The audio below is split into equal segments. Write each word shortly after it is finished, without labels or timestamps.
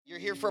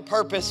Here for a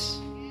purpose.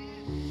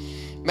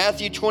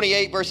 Matthew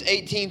 28, verse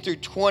 18 through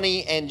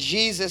 20, and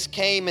Jesus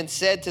came and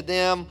said to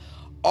them,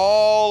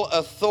 all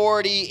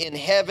authority in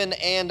heaven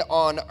and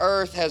on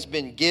earth has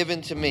been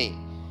given to me.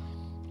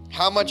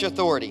 How much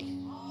authority?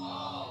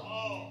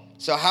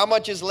 So how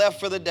much is left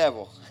for the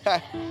devil?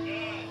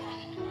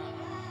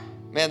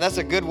 Man, that's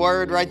a good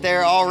word right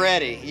there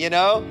already, you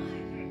know?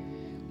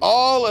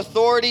 All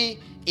authority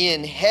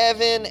in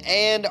heaven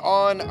and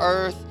on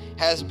earth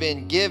has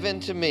been given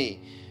to me.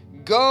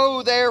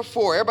 Go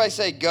therefore, everybody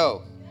say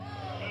go,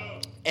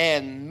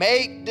 and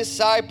make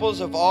disciples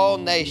of all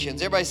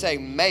nations. Everybody say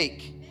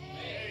make.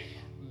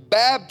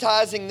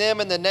 Baptizing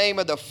them in the name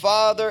of the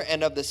Father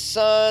and of the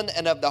Son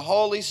and of the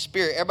Holy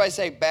Spirit. Everybody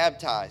say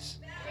baptize.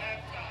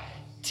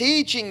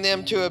 Teaching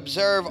them to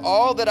observe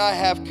all that I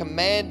have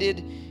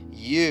commanded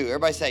you.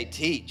 Everybody say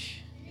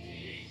teach.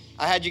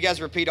 I had you guys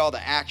repeat all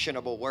the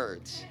actionable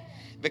words.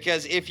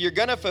 Because if you're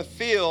going to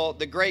fulfill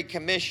the Great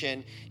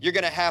Commission, you're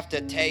going to have to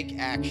take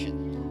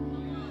action.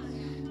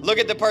 Look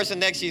at the person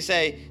next to you,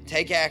 say,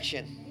 take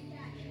action.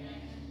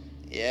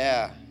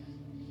 Yeah.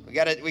 We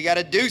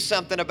gotta do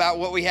something about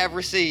what we have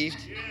received.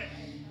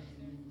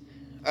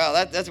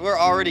 Well, that's we're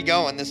already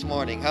going this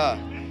morning, huh?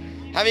 How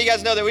many of you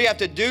guys know that we have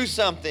to do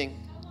something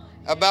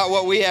about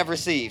what we have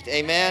received?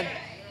 Amen?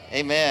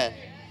 Amen.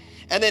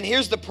 And then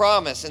here's the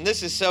promise, and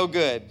this is so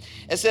good.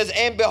 It says,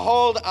 and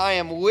behold, I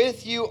am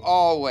with you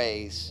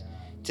always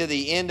to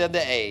the end of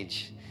the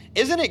age.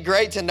 Isn't it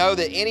great to know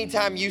that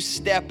anytime you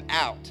step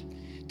out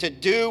to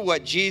do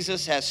what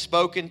Jesus has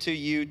spoken to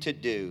you to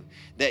do,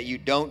 that you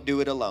don't do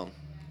it alone?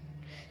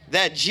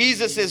 That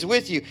Jesus is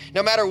with you.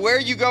 No matter where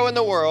you go in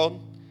the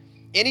world,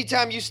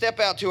 anytime you step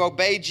out to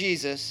obey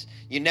Jesus,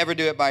 you never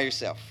do it by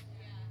yourself.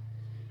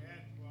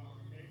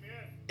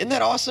 Isn't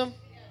that awesome?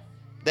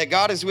 That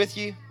God is with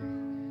you?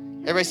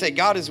 Everybody say,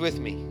 God is with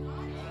me.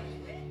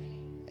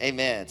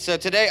 Amen. So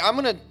today,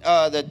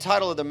 the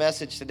title of the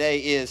message today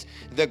is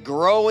The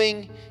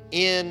Growing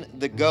in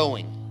the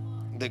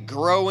Going. The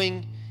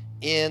Growing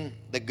in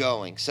the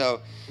Going.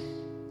 So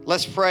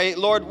let's pray.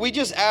 Lord, we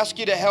just ask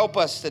you to help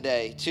us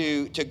today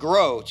to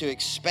grow, to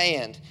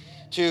expand,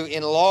 to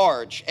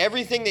enlarge.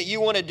 Everything that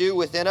you want to do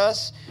within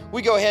us,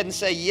 we go ahead and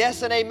say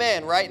yes and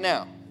amen right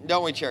now.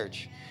 Don't we,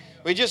 church?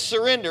 We just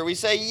surrender. We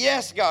say,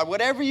 yes, God,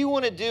 whatever you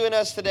want to do in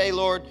us today,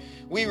 Lord,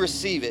 we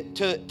receive it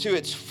to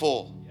its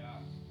full.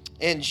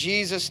 In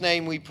Jesus'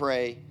 name we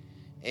pray.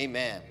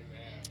 Amen.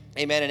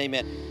 Amen and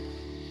amen.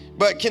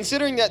 But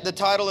considering that the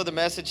title of the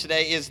message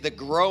today is The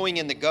Growing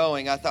in the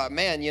Going, I thought,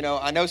 man,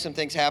 I know some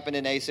things happened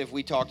in ASIF.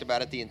 We talked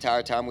about it the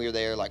entire time we were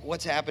there. Like,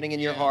 what's happening in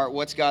your heart?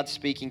 What's God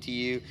speaking to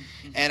you?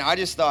 And I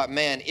just thought,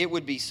 man, it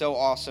would be so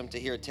awesome to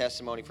hear a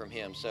testimony from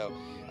him. So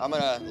I'm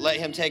going to let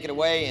him take it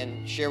away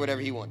and share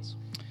whatever he wants.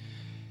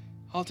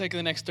 I'll take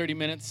the next 30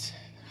 minutes.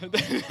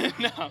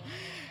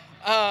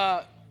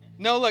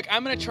 No, look,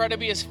 I'm going to try to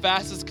be as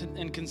fast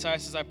and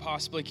concise as I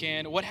possibly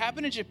can. What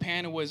happened in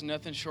Japan was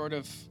nothing short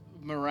of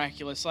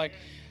miraculous. Like,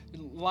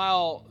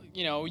 Lyle,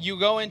 you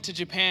go into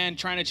Japan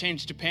trying to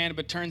change Japan,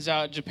 but turns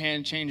out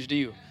Japan changed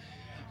you,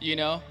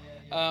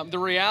 The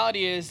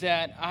reality is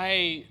that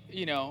I'm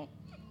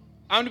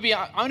going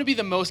to be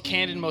the most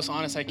candid and most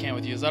honest I can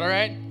with you. Is that all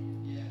right?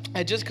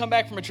 I just come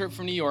back from a trip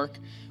from New York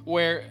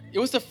where it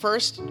was the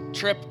first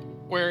trip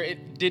where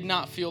it did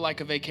not feel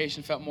like a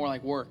vacation, felt more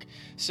like work.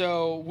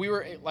 So we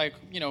were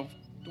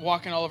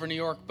walking all over New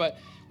York, but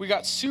we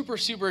got super,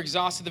 super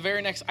exhausted. The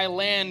very next, I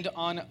land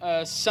on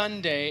a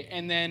Sunday,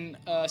 and then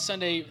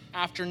Sunday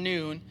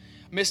afternoon,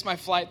 missed my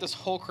flight. This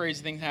whole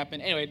crazy thing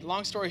happened. Anyway,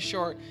 long story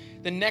short,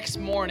 the next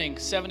morning,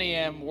 7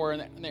 a.m., we're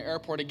in the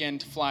airport again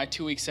to fly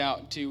 2 weeks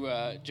out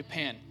to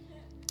Japan.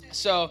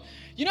 So,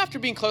 after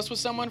being close with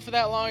someone for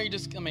that long,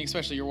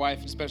 especially your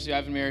wife, especially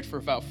I've been married for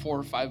about 4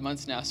 or 5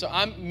 months now. So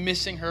I'm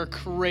missing her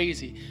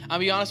crazy. I'll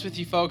be honest with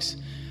you folks,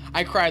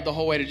 I cried the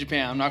whole way to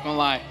Japan. I'm not gonna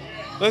lie.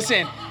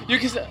 Listen,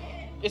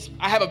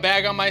 I have a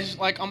bag on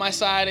my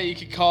side. You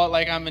could call it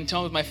like I'm in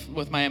tune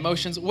with my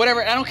emotions,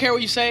 whatever. I don't care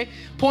what you say.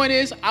 Point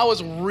is, I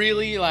was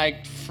really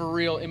for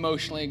real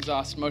emotionally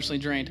exhausted, emotionally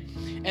drained.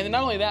 And then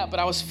not only that, but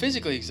I was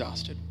physically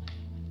exhausted.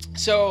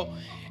 So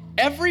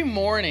every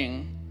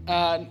morning,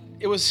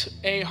 it was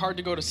hard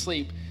to go to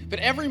sleep, but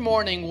every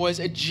morning was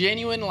a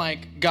genuine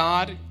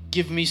God,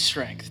 give me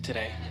strength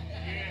today.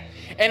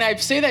 And I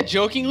say that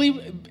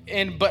jokingly,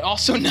 but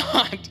also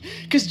not,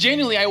 because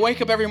genuinely I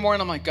wake up every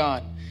morning, I'm like,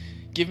 God,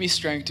 give me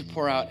strength to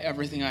pour out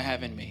everything I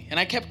have in me. And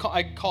I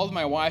called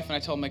my wife and I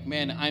told him,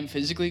 man, I'm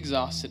physically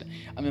exhausted,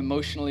 I'm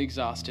emotionally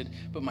exhausted,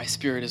 but my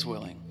spirit is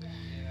willing.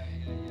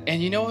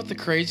 And you know what the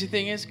crazy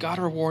thing is? God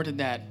rewarded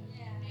that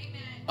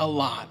a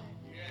lot.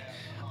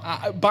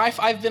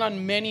 I've been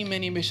on many,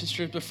 many mission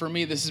trips, but for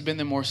me, this has been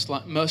the most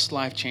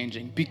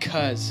life-changing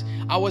because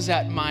I was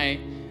at my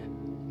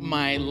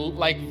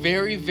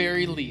very,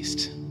 very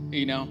least,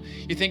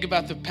 You think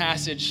about the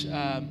passage,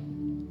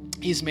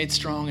 he's made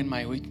strong in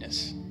my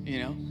weakness,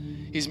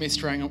 He's made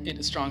strong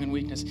in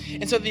weakness.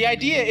 And so the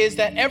idea is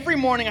that every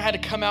morning I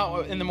had to come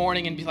out in the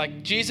morning and be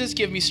like, Jesus,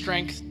 give me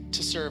strength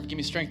to serve, give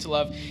me strength to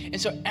love.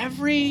 And so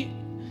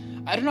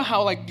I don't know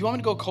how, like, do you want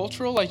me to go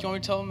cultural? Like, you want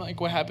me to tell them, like,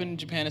 what happened in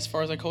Japan as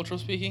far as, like, cultural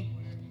speaking?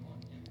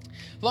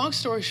 Long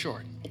story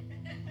short,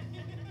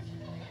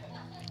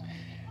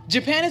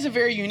 Japan is a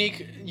very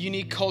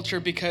unique culture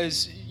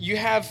because you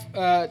have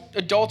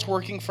adults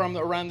working from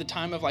around the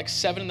time of like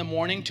 7 in the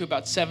morning to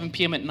about 7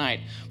 p.m. at night.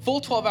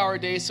 Full 12-hour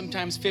days,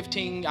 sometimes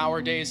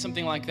 15-hour days,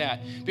 something like that.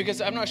 Because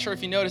I'm not sure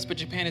if you noticed, but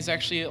Japan is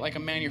actually like a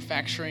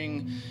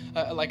manufacturing,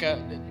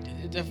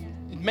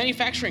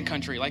 manufacturing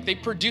country. Like they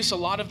produce a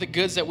lot of the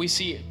goods that we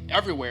see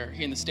everywhere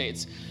here in the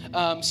States.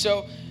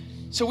 So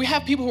we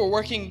have people who are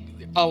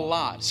working a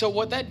lot. So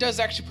what that does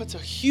actually puts a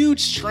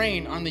huge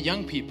strain on the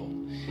young people.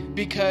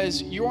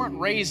 Because you aren't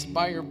raised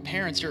by your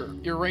parents,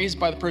 you're raised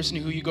by the person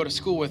who you go to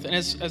school with. And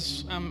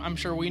as I'm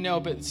sure we know,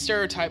 but it's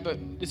stereotype, but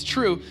it's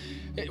true.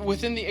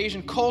 Within the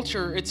Asian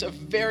culture, it's a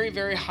very,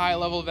 very high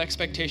level of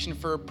expectation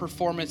for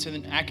performance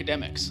in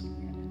academics.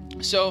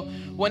 So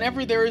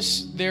whenever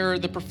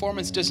the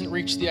performance doesn't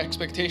reach the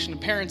expectation the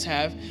parents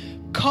have,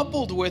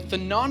 coupled with the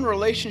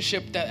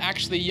non-relationship that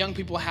actually young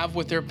people have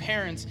with their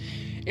parents,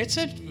 it's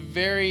a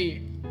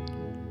very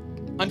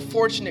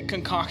unfortunate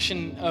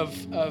concoction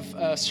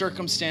of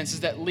circumstances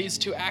that leads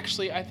to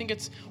actually, I think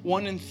it's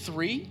 1 in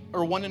 3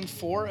 or 1 in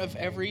 4 of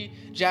every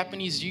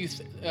Japanese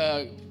youth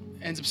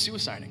ends up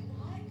suiciding.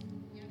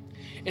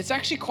 It's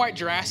actually quite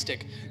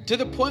drastic to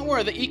the point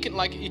where the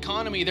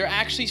economy, they're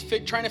actually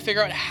trying to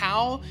figure out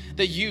how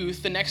the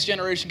youth, the next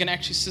generation, can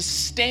actually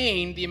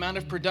sustain the amount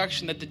of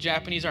production that the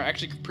Japanese are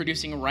actually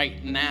producing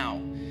right now.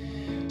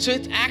 So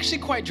it's actually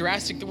quite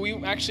drastic. That we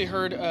actually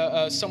heard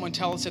someone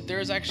tell us that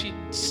there's actually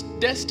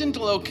destined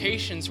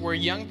locations where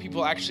young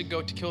people actually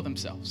go to kill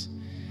themselves.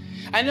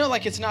 I know,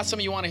 like, it's not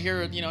something you want to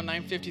hear,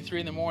 9:53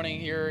 in the morning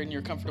here in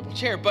your comfortable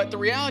chair, but the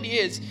reality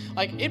is,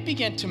 like, it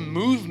began to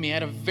move me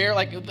at a very,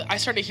 like, I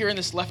started hearing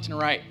this left and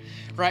right?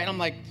 And I'm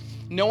like,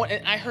 no one,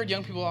 and I heard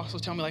young people also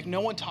tell me, like,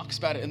 no one talks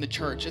about it in the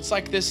church. It's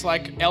like this,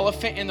 like,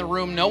 elephant in the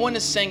room. No one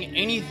is saying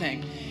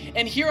anything.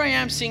 And here I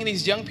am seeing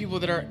these young people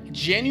that are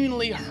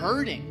genuinely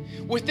hurting.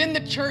 Within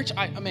the church,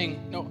 I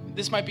mean, no,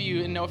 this might be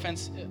you, and no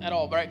offense at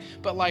all, right?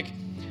 But like,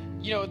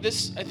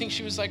 I think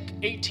she was like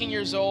 18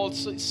 years old,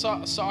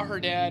 saw her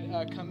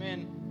dad come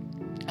in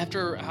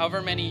after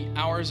however many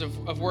hours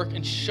of work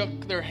and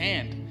shook their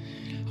hand.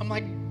 I'm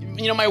like,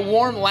 my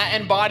warm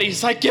Latin body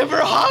is like, give her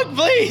a hug,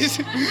 please.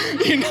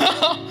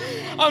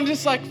 I'm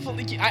just like,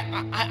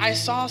 I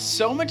saw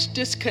so much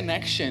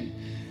disconnection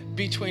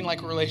between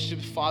like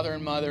relationships, father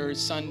and mother,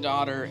 son,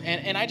 daughter,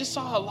 and I just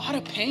saw a lot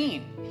of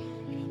pain.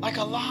 Like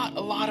a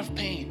lot of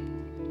pain.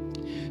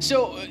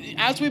 So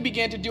as we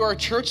began to do our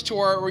church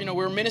tour, we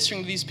were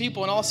ministering to these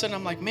people, and all of a sudden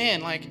I'm like,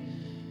 man, like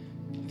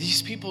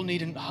these people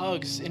need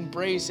hugs,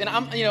 embrace. And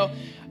I'm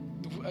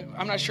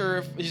not sure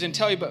if he didn't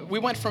tell you, but we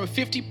went from a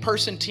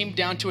 50-person team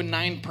down to a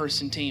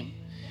 9-person team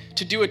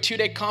to do a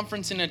 2-day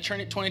conference and a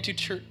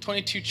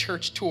 22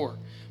 church tour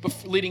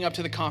leading up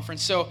to the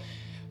conference. So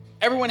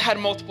everyone had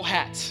multiple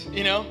hats,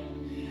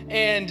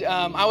 And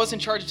I was in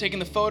charge of taking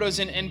the photos,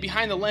 and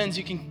behind the lens,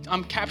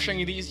 I'm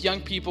capturing these young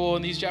people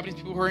and these Japanese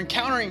people who are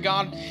encountering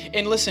God.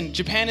 And listen,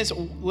 Japan is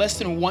less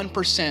than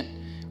 1%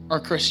 are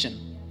Christian.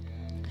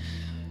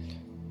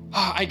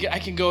 I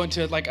can go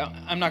into, like,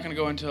 I'm not going to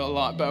go into a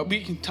lot, but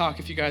we can talk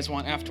if you guys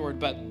want afterward.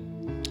 But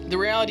the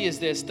reality is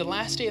this: the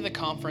last day of the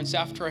conference,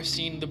 after I've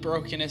seen the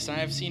brokenness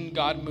and I've seen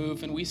God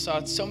move, and we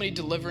saw so many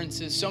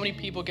deliverances, so many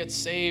people get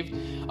saved,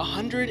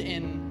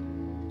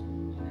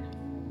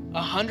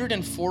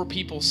 104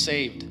 people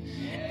saved.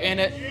 In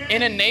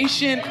a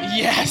nation,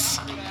 yes.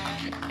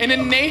 In a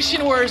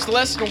nation where it's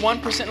less than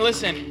 1%,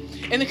 listen.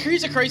 And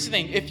here's the crazy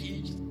thing. If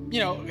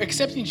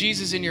accepting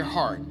Jesus in your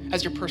heart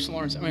as your personal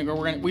Lord, I mean,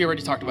 we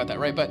already talked about that,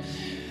 right? But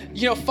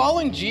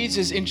following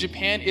Jesus in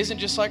Japan isn't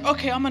just like,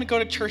 okay, I'm going to go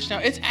to church now.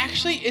 It's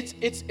actually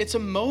it's a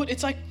mode.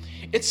 It's like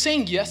it's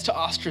saying yes to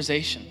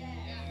ostracization.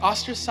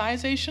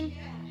 Ostracization?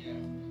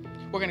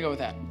 We're going to go with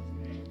that.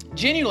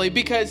 Genuinely,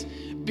 because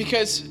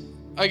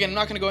again, I'm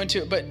not going to go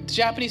into it, but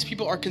Japanese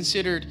people are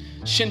considered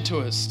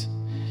Shintoist.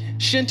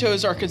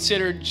 Shintos are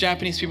considered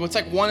Japanese people. It's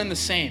like one and the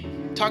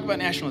same. Talk about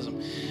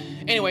nationalism.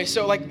 Anyway,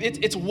 so like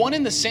it's one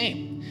and the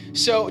same.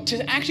 So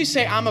to actually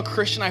say I'm a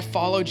Christian, I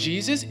follow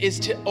Jesus, is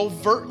to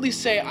overtly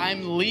say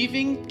I'm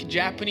leaving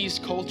Japanese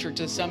culture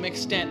to some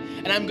extent,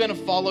 and I'm going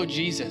to follow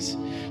Jesus.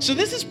 So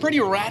this is pretty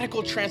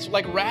radical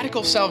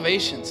radical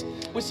salvations.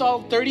 We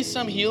saw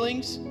 30-some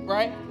healings,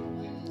 right?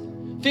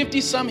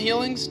 50-some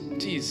healings.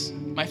 Jeez.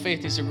 My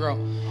faith needs to grow.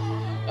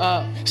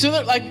 So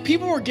that, like,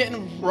 people were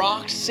getting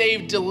rocked,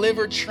 saved,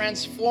 delivered,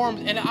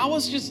 transformed, and I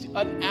was just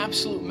an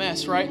absolute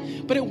mess, right?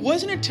 But it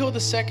wasn't until the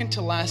second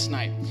to last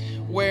night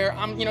where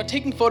I'm,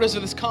 taking photos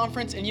of this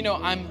conference, and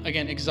I'm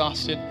again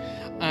exhausted,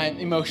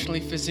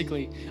 emotionally,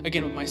 physically.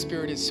 Again, my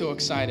spirit is so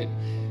excited.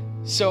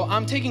 So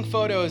I'm taking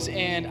photos,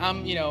 and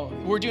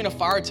we're doing a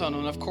fire tunnel.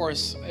 And of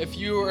course, if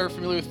you are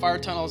familiar with fire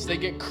tunnels, they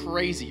get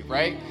crazy,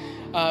 right?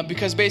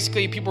 Because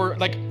basically people are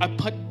like,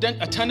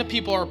 a ton of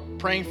people are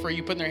praying for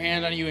you, putting their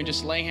hand on you and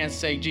just laying hands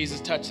saying,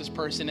 Jesus, touch this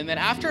person. And then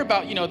after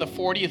about, the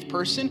 40th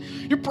person,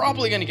 you're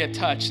probably going to get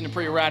touched in a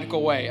pretty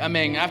radical way. I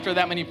mean, after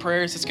that many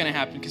prayers, it's going to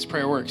happen because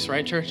prayer works,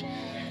 right, church?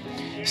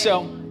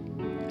 So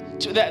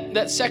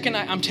that second,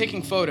 I'm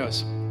taking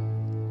photos,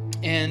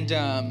 and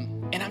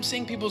I'm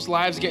seeing people's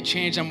lives get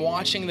changed. I'm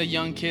watching the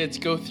young kids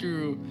go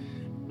through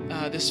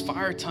this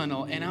fire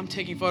tunnel, and I'm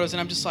taking photos, and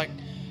I'm just like,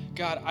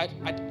 God,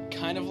 I'd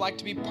kind of like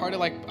to be part of,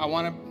 like, I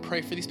want to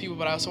pray for these people,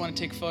 but I also want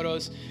to take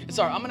photos.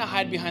 I'm going to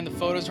hide behind the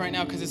photos right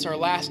now because it's our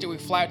last day. We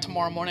fly out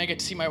tomorrow morning. I get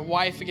to see my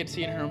wife. I get to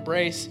see her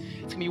embrace. It's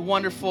going to be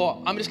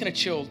wonderful. I'm just going to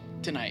chill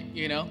tonight,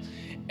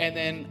 And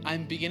then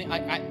I'm beginning,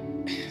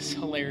 it's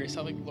hilarious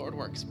how the Lord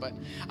works, but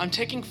I'm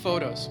taking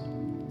photos.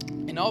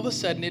 And all of a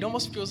sudden, it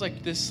almost feels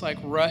like this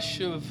rush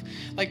of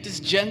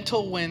this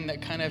gentle wind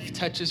that kind of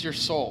touches your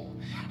soul.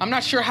 I'm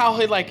not sure how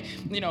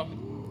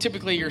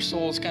typically your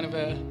soul is kind of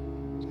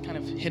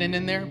hidden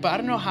in there, but I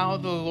don't know how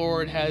the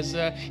Lord has,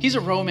 he's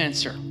a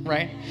romancer,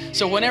 right?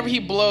 So whenever he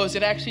blows,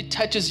 it actually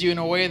touches you in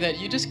a way that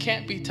you just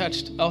can't be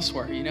touched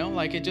elsewhere,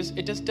 Like it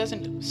just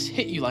doesn't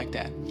hit you like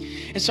that.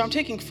 And so I'm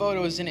taking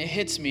photos, and it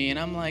hits me, and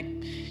I'm like,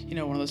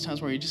 one of those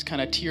times where you just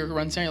kind of tear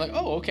runs down. You're like,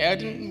 oh,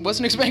 okay,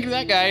 wasn't expecting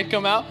that guy to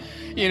come out,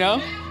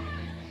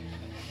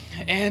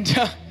 And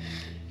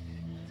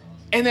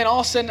then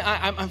all of a sudden,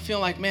 I'm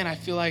feeling like, man, I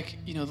feel like,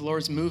 the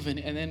Lord's moving.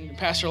 And then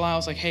Pastor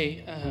Lyle's like,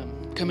 hey,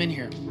 come in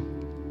here.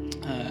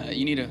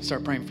 You need to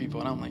start praying for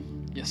people. And I'm like,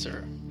 yes,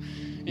 sir.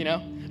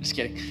 Just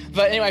kidding.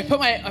 But anyway,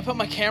 I put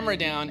my camera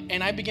down,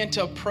 and I begin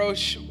to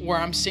approach where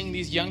I'm seeing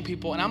these young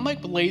people, and I'm like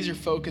laser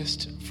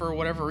focused for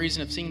whatever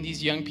reason of seeing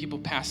these young people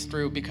pass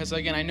through, because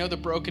again, I know the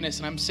brokenness,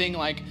 and I'm seeing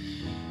like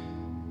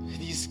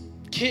these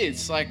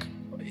kids, like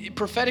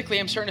prophetically,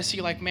 I'm starting to see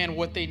like, man,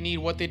 what they need,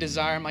 what they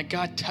desire. I'm like,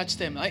 God, touch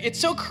them. It's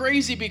so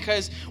crazy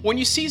because when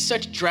you see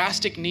such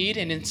drastic need,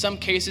 and in some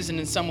cases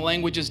and in some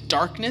languages,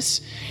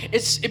 darkness,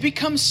 it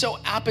becomes so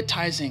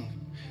appetizing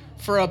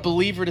for a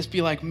believer to be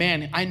like,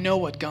 man, I know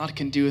what God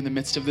can do in the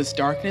midst of this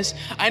darkness.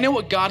 I know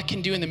what God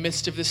can do in the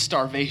midst of this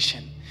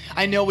starvation.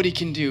 I know what he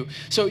can do.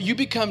 So you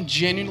become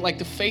genuine, like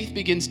the faith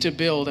begins to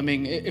build. I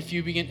mean, if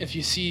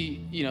you see,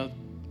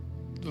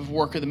 the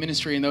work of the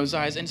ministry in those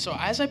eyes. And so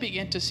as I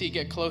begin to see it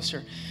get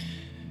closer,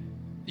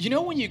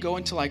 when you go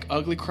into like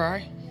ugly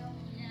cry?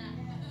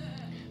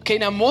 Okay,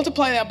 now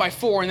multiply that by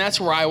 4, and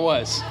that's where I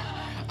was.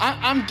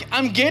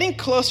 I'm getting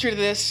closer to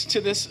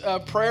this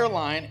prayer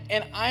line,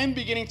 and I'm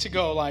beginning to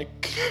go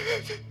like,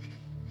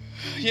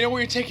 where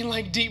you're taking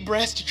like deep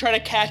breaths to try to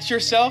catch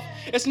yourself.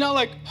 It's not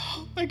like,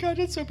 oh my God,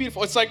 that's so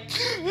beautiful. It's like,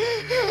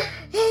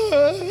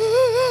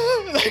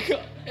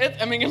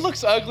 it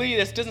looks ugly.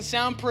 This doesn't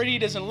sound pretty.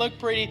 Doesn't look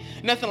pretty.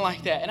 Nothing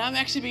like that. And I'm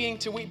actually beginning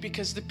to weep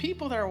because the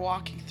people that are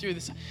walking through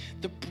this,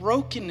 the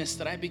brokenness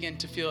that I begin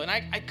to feel, and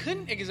I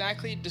couldn't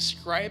exactly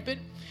describe it,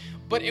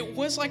 but it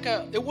was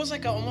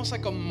almost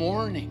like a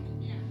mourning.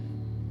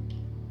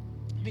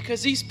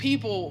 Because these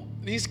people,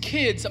 these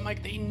kids, I'm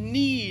like, they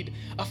need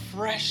a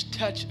fresh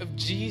touch of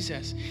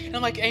Jesus. And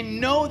I'm like, I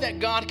know that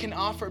God can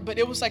offer it, but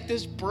it was like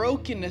this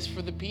brokenness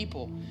for the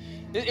people.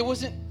 It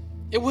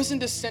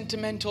wasn't this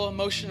sentimental,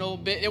 emotional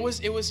bit. It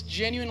was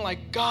genuine,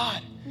 like,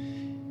 God,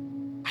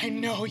 I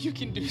know you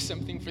can do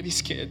something for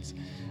these kids.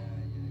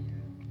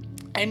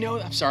 I know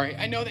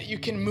that you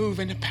can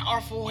move in a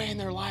powerful way in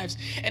their lives.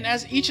 And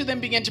as each of them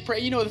began to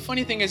pray, the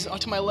funny thing is,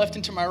 to my left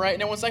and to my right,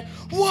 and everyone's like,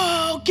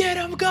 whoa, get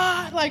him,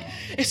 God. Like,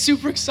 it's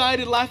super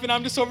excited, laughing.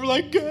 I'm just over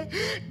like,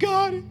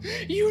 God,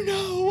 you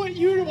know what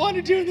you want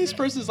to do in this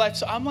person's life.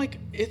 So I'm like,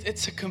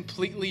 it's a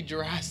completely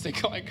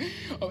drastic, like,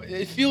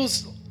 it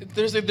feels,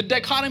 the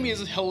dichotomy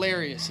is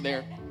hilarious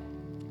there.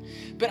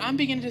 But I'm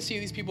beginning to see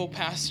these people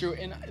pass through,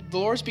 and the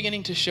Lord's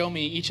beginning to show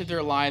me each of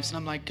their lives, and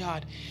I'm like,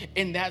 God,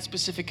 in that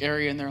specific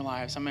area in their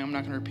lives, I'm not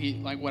going to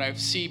repeat like what I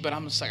see, but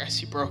I'm just like, I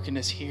see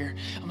brokenness here.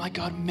 I'm like,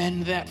 God,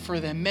 mend that for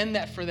them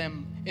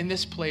in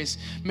this place,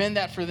 mend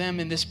that for them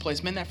in this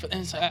place, mend that for them.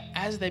 And so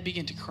as they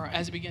begin to cry,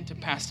 as they begin to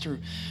pass through,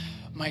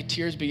 my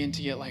tears begin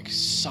to get like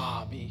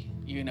sobby,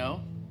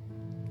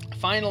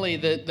 Finally,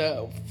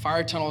 the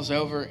fire tunnel is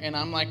over, and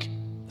I'm like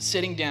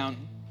sitting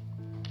down,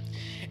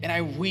 and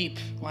I weep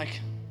like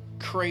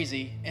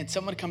crazy, and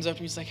someone comes up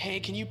to me and is like, hey,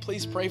 can you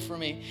please pray for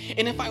me?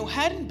 And if I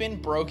hadn't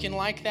been broken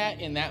like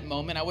that in that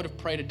moment, I would have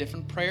prayed a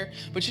different prayer.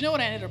 But you know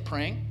what I ended up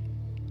praying?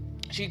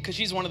 Because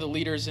she's one of the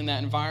leaders in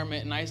that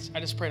environment, and I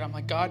just prayed, I'm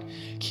like, God,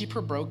 keep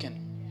her broken.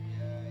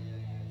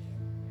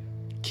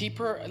 Keep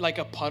her like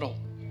a puddle.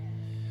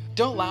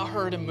 Don't allow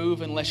her to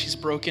move unless she's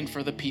broken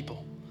for the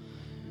people.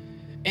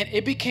 And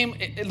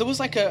it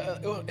was like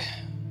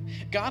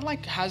God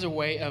like has a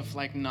way of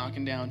like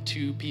knocking down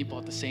 2 people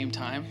at the same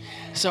time.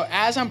 So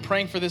as I'm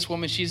praying for this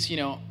woman, she's,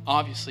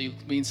 obviously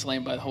being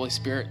slain by the Holy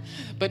Spirit.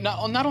 But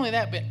not only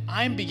that, but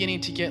I'm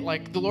beginning to get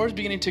like, the Lord's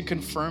beginning to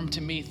confirm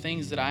to me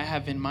things that I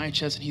have in my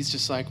chest. And he's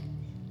just like,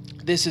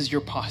 this is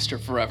your posture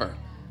forever.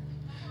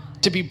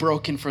 to be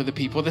broken for the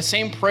people. The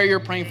same prayer you're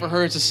praying for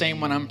her is the same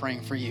one I'm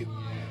praying for you.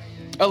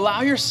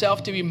 Allow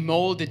yourself to be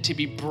molded, to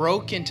be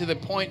broken to the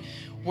point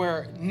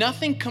where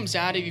nothing comes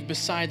out of you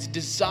besides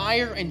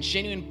desire and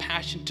genuine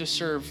passion to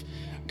serve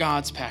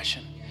God's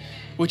passion,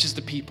 which is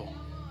the people.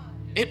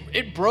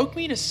 It broke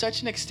me to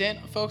such an extent,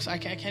 folks, I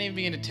can't even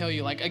begin to tell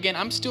you. Like, again,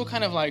 I'm still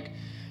kind of like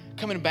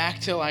coming back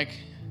to like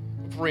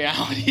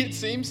reality, it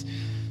seems.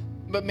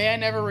 But may I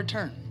never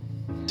return,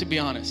 to be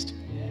honest.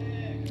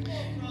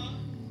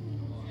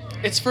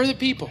 It's for the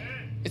people.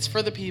 It's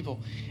for the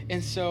people.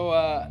 And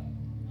so,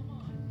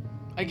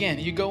 again,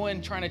 you go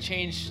in trying to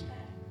change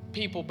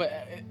people,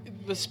 but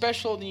the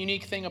special, the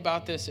unique thing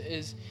about this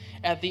is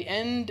at the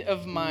end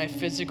of my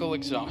physical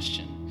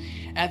exhaustion,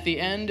 at the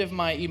end of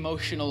my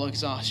emotional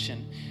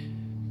exhaustion,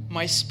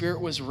 my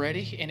spirit was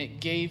ready and it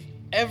gave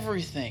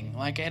everything.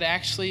 Like it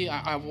actually,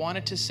 I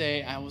wanted to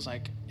say, I was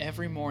like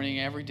every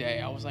morning, every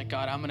day, I was like,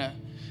 God,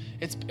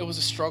 it was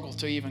a struggle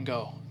to even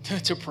go,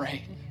 to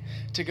pray,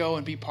 to go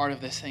and be part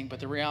of this thing. But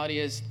the reality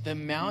is the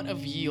amount of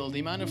yield, the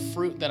amount of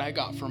fruit that I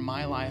got from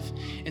my life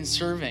in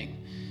serving,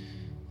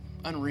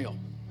 unreal.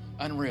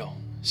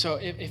 So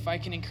if I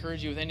can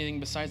encourage you with anything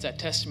besides that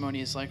testimony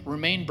is like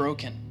remain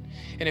broken.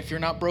 And if you're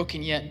not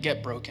broken yet,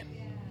 get broken.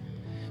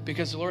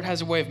 Because the Lord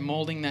has a way of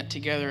molding that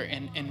together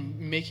and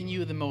making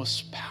you the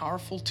most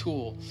powerful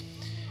tool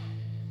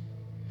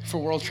for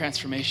world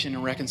transformation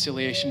and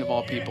reconciliation of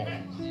all people.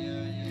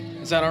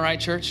 Is that all right,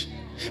 church?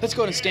 Let's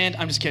go ahead and stand.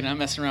 I'm just kidding. I'm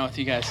messing around with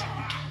you guys.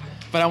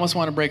 But I almost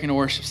want to break into a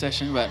worship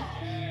session, but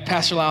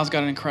Pastor Lyle's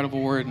got an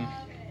incredible word. And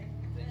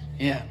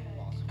yeah,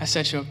 I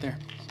set you up there.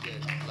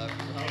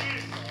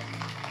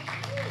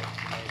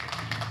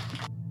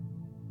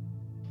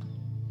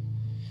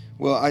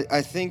 Well,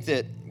 I think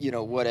that,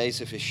 what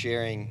Asaph is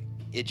sharing,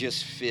 it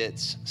just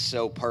fits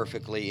so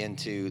perfectly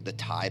into the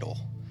title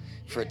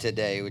for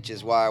today, which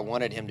is why I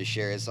wanted him to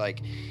share. It's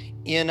like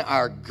in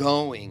our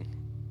going,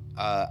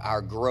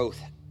 our growth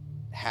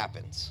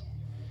happens.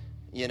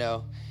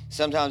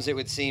 Sometimes it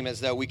would seem as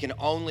though we can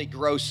only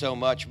grow so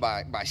much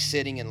by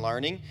sitting and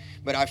learning,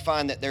 but I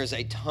find that there's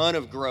a ton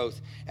of growth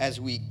as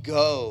we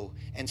go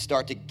and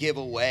start to give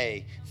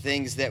away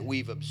things that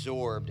we've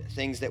absorbed,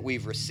 things that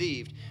we've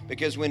received,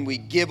 because when we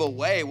give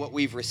away what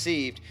we've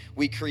received,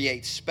 we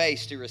create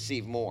space to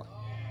receive more.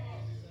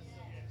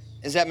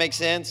 Does that make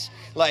sense?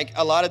 Like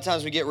a lot of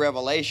times we get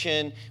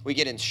revelation, we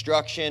get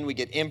instruction, we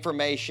get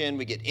information,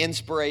 we get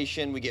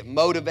inspiration, we get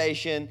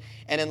motivation.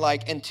 And then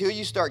until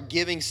you start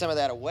giving some of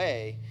that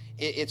away,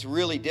 it's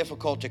really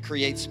difficult to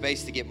create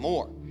space to get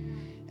more.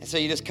 And so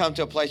you just come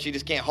to a place you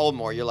just can't hold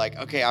more. You're like,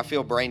 okay, I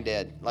feel brain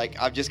dead.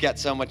 Like I've just got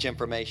so much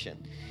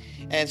information.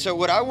 And so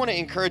what I want to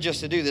encourage us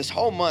to do this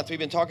whole month, we've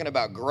been talking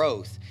about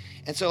growth.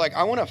 And so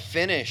I want to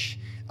finish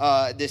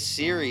this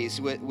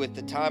series with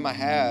the time I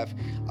have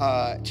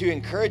to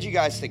encourage you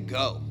guys to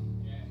go.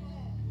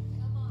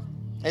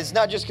 It's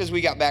not just because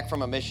we got back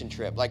from a mission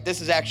trip. Like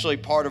this is actually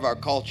part of our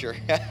culture.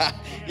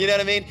 You know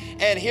what I mean?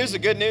 And here's the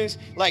good news.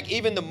 Like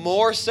even the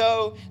more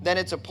so than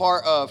it's a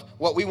part of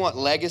what we want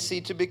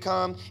legacy to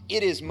become,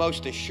 it is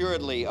most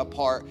assuredly a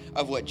part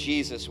of what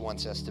Jesus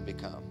wants us to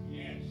become.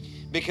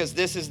 Because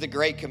this is the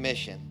Great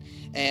Commission.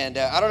 And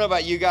I don't know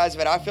about you guys,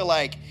 but I feel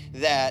like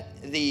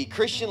that the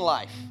Christian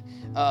life,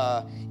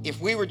 if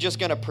we were just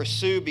going to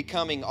pursue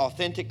becoming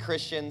authentic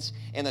Christians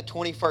in the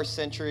 21st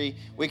century,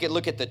 we could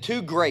look at the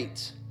two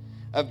greats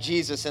of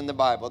Jesus in the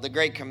Bible, the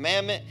Great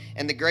Commandment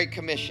and the Great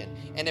Commission.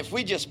 And if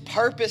we just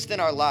purposed in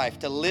our life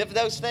to live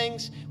those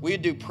things,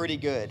 we'd do pretty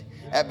good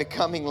at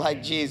becoming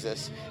like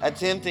Jesus,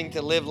 attempting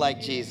to live like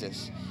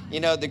Jesus.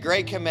 The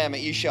Great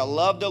Commandment, you shall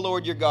love the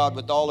Lord your God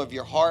with all of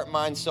your heart,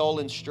 mind, soul,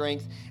 and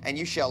strength, and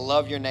you shall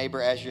love your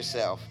neighbor as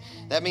yourself.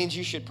 That means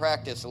you should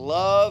practice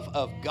love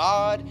of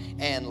God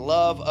and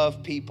love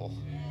of people,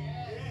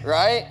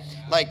 right?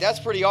 Like that's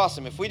pretty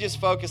awesome. If we just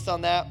focused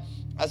on that,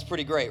 that's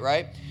pretty great,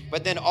 right?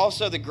 But then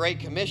also the Great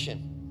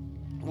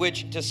Commission,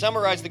 which to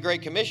summarize the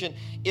Great Commission,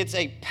 it's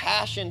a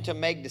passion to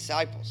make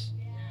disciples.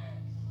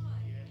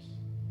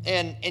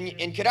 And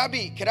could I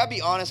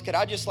be honest? Could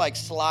I just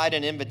slide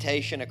an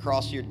invitation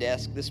across your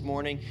desk this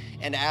morning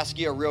and ask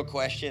you a real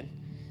question?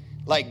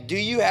 Do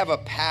you have a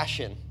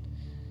passion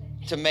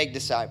to make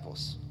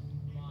disciples?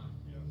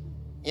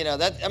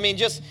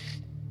 Just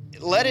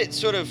let it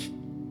sort of,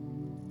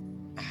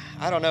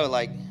 I don't know,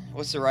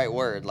 what's the right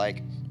word?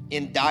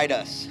 Indict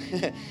us,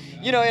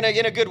 in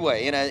a good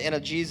way, in a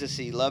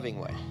Jesus-y, loving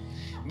way.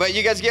 But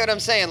you guys get what I'm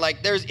saying?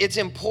 It's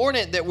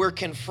important that we're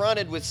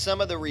confronted with some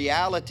of the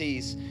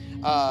realities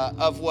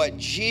of what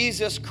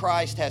Jesus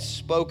Christ has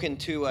spoken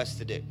to us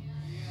to do.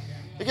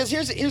 Because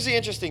here's the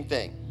interesting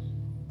thing.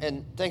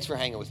 And thanks for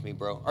hanging with me,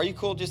 bro. Are you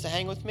cool just to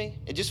hang with me?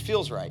 It just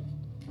feels right.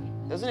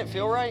 Doesn't it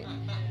feel right?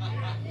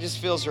 It just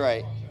feels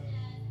right.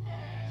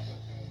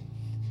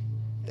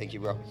 Thank you,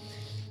 bro.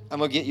 I'm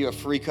going to get you a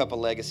free cup of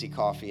Legacy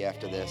coffee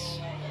after this.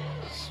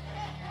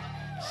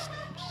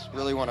 Just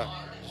really want to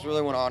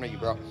honor you,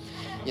 bro.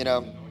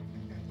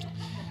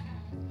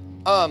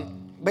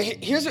 But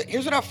here's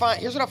what I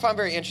find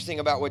very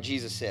interesting about what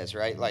Jesus says,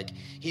 right? Like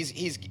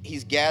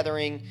he's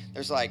gathering.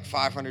 There's like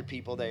 500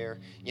 people there.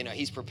 You know,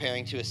 he's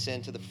preparing to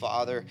ascend to the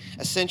Father.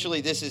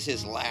 Essentially, this is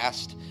his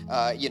last,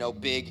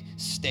 big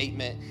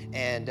statement.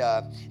 And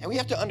we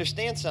have to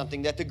understand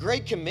something, that the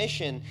Great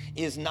Commission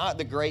is not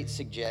the great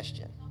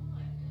suggestion,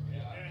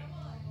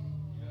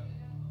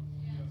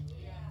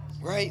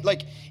 right?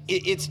 Like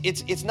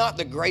it's not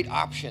the great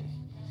option.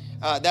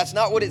 That's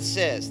not what it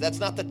says. That's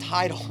not the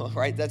title,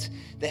 right? That's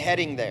the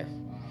heading there,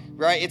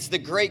 right? It's the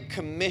Great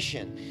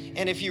Commission.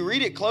 And if you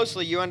read it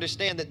closely, you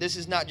understand that this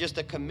is not just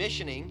a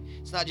commissioning.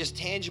 It's not just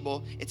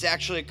tangible. It's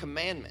actually a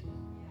commandment.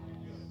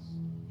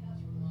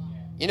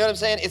 You know what I'm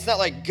saying? It's not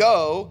like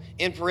go,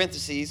 in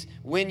parentheses,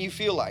 when you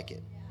feel like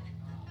it.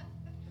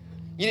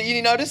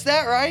 You notice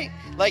that, right?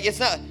 Like it's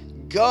not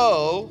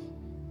go,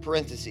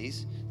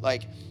 parentheses,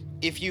 like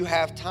if you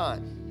have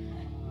time.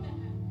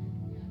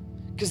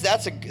 Because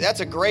that's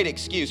a great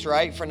excuse,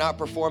 right, for not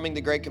performing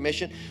the Great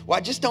Commission. Well,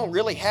 I just don't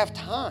really have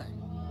time.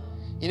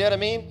 You know what I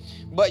mean?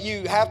 But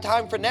you have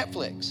time for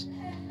Netflix.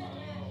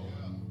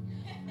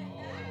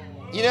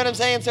 You know what I'm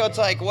saying? So it's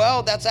like,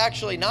 well, that's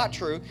actually not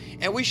true.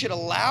 And we should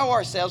allow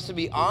ourselves to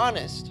be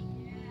honest.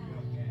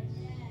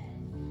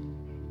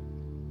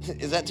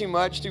 Is that too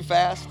much, too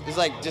fast? It's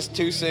like just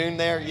too soon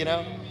there, you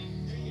know?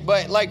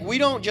 But like we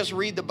don't just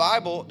read the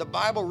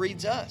Bible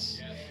reads us.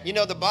 You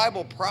know, the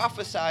Bible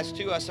prophesies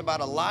to us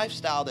about a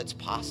lifestyle that's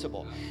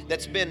possible,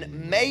 that's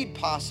been made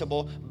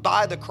possible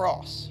by the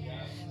cross,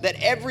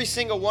 that every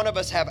single one of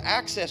us have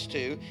access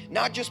to,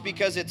 not just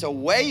because it's a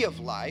way of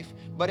life,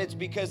 but it's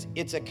because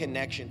it's a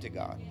connection to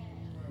God.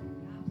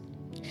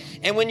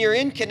 And when you're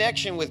in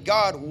connection with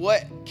God,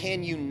 what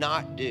can you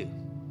not do?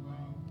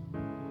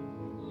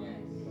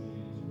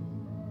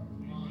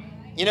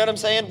 You know what I'm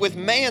saying? With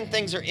man,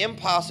 things are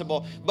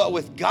impossible, but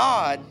with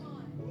God,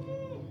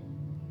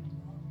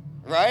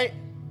 right?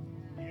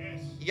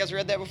 You guys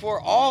read that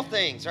before? All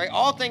things, right?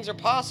 All things are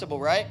possible,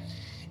 right?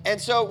 And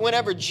so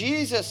whenever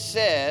Jesus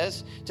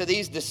says to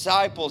these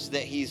disciples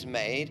that he's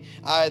made,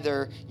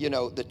 either,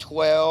 the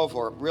 12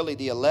 or really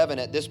the 11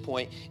 at this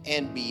point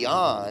and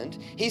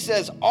beyond, he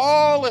says,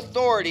 all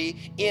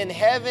authority in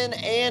heaven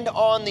and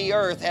on the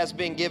earth has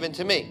been given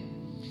to me.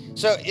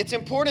 So it's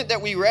important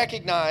that we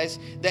recognize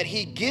that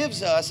he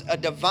gives us a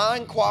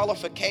divine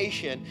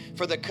qualification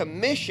for the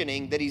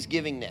commissioning that he's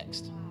giving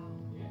next.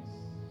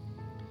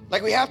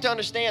 Like we have to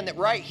understand that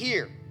right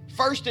here,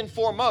 first and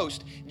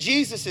foremost,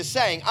 Jesus is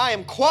saying, I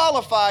am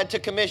qualified to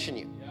commission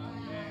you.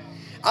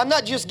 I'm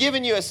not just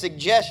giving you a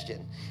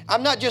suggestion.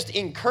 I'm not just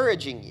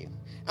encouraging you.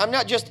 I'm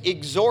not just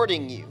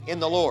exhorting you in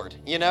the Lord,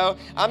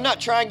 I'm not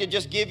trying to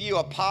just give you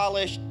a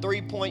polished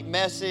 3-point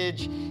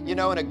message, and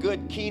a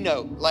good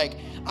keynote. Like,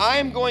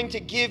 I'm going to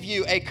give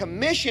you a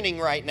commissioning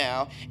right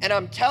now, and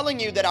I'm telling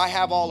you that I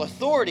have all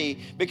authority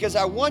because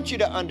I want you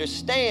to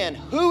understand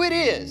who it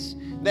is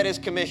that is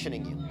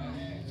commissioning you.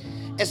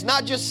 It's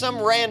not just some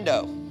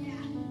rando.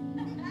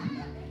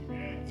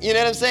 You know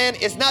what I'm saying?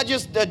 It's not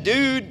just a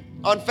dude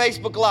on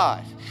Facebook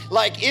Live.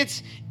 Like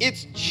it's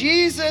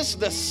Jesus,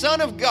 the Son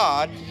of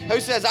God, who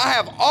says, I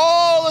have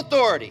all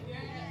authority,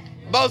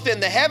 both in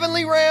the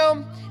heavenly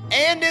realm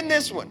and in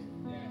this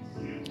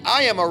one.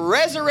 I am a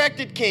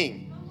resurrected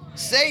king.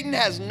 Satan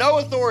has no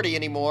authority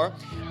anymore.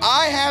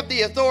 I have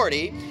the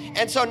authority.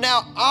 And so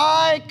now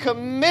I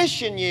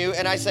commission you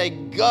and I say,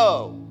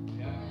 go.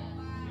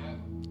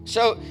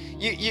 So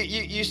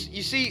you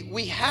see,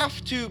 we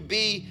have to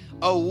be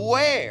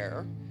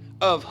aware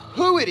of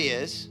who it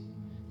is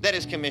that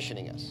is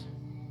commissioning us.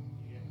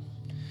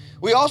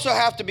 We also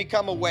have to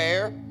become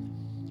aware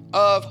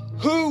of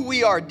who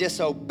we are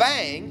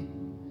disobeying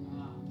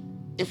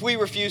if we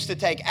refuse to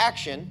take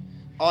action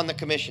on the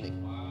commissioning.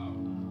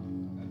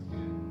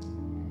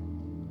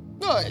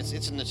 No,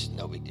 it's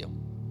no big deal.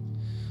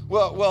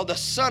 Well, the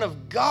Son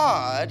of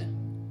God,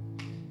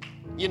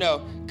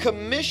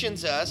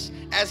 commissions us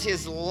as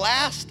his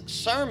last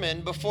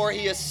sermon before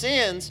he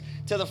ascends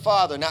to the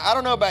Father. Now, I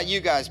don't know about you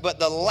guys, but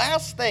the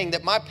last thing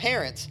that my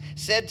parents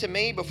said to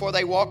me before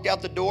they walked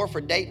out the door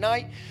for date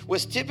night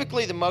was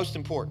typically the most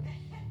important.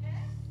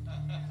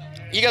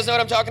 You guys know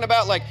what I'm talking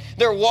about? Like,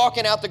 they're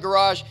walking out the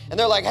garage and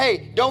they're like,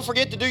 hey, don't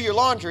forget to do your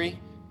laundry.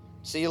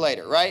 See you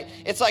later, right?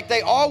 It's like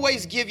they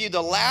always give you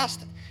the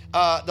last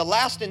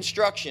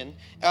instruction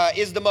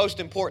is the most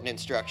important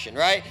instruction,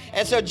 right?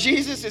 And so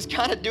Jesus is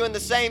kind of doing the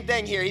same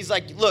thing here. He's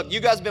like, look,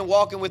 you guys have been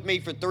walking with me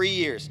for 3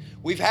 years.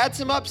 We've had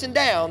some ups and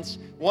downs,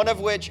 one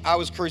of which I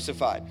was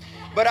crucified.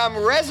 But I'm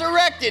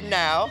resurrected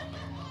now,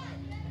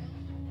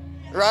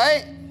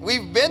 right?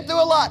 We've been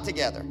through a lot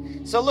together.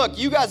 So look,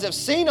 you guys have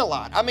seen a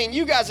lot. I mean,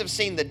 you guys have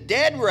seen the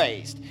dead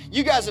raised.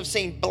 You guys have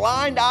seen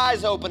blind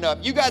eyes open up.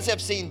 You guys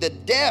have seen the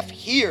deaf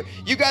hear.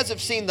 You guys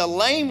have seen the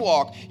lame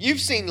walk. You've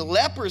seen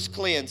lepers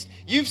cleansed.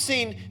 You've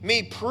seen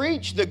me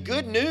preach the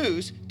good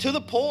news to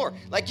the poor.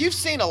 Like, you've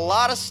seen a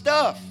lot of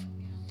stuff.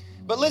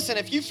 But listen,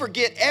 if you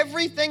forget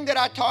everything that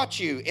I taught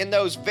you in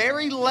those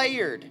very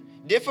layered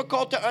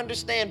difficult to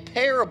understand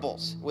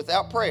parables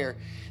without prayer,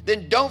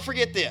 then don't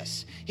forget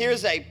this.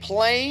 Here's a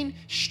plain,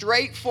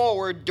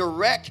 straightforward,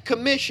 direct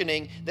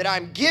commissioning that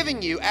I'm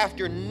giving you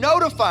after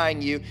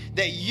notifying you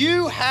that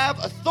you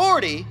have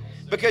authority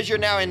because you're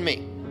now in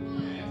me.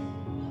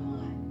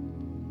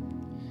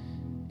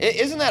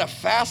 Isn't that a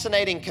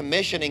fascinating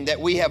commissioning that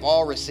we have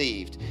all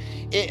received?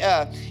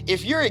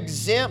 If you're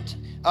exempt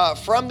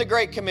from the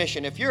Great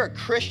Commission, if you're a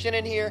Christian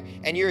in here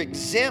and you're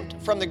exempt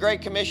from the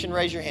Great Commission,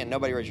 raise your hand.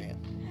 Nobody raise your hand.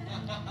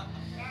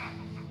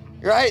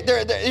 Right?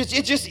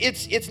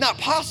 It's not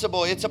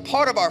possible. It's a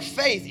part of our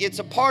faith. It's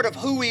a part of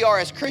who we are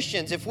as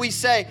Christians. If we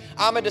say,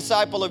 I'm a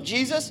disciple of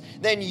Jesus,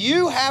 then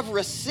you have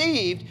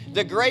received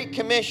the Great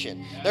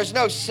Commission. There's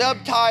no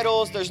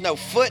subtitles. There's no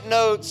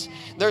footnotes.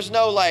 There's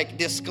no like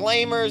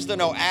disclaimers. There's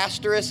no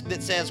asterisk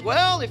that says,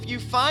 well, if you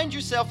find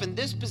yourself in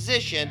this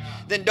position,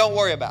 then don't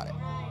worry about it.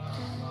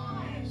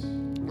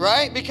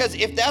 Right? Because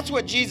if that's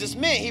what Jesus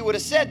meant, he would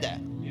have said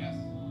that.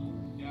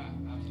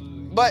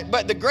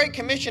 But the Great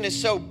Commission is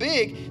so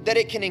big that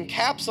it can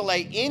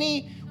encapsulate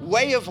any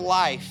way of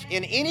life,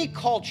 in any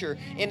culture,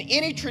 in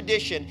any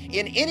tradition,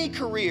 in any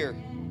career.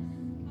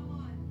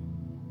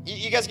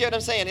 You guys get what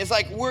I'm saying? It's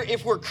like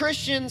if we're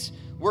Christians,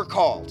 we're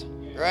called,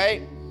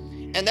 right?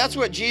 And that's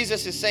what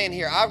Jesus is saying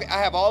here. I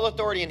have all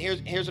authority, and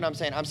here's what I'm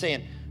saying. I'm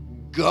saying,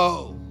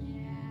 go.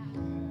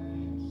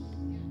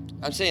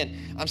 I'm saying,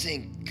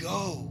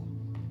 go.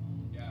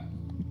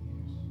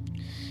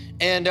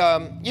 And,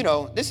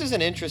 this is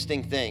an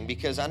interesting thing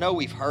because I know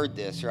we've heard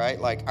this,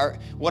 right? Like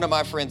one of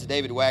my friends,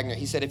 David Wagner,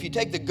 he said, if you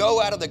take the go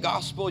out of the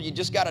gospel, you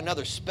just got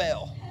another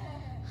spell.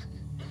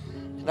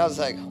 And I was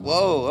like,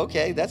 whoa,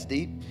 okay, that's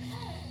deep.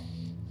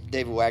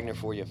 David Wagner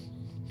for you.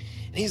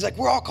 And he's like,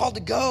 we're all called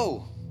to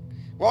go.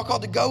 We're all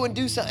called to go and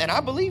do something. And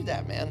I believe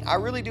that, man. I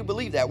really do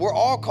believe that. We're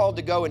all called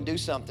to go and do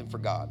something for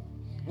God,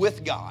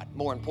 with God,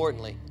 more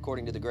importantly,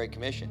 according to the Great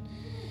Commission.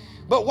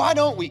 But why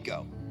don't we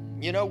go?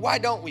 Why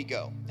don't we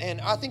go?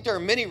 And I think there are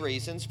many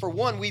reasons. For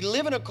one, we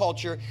live in a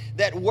culture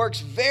that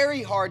works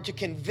very hard to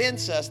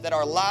convince us that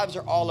our lives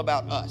are all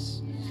about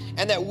us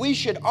and that we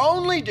should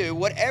only do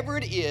whatever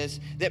it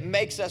is that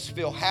makes us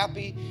feel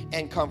happy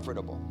and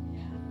comfortable.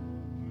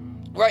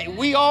 Right?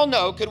 We all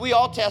know, could we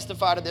all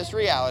testify to this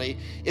reality?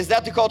 Is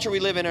that the culture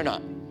we live in or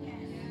not?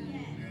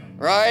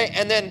 Right?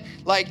 And then,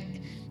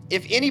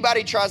 if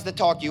anybody tries to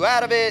talk you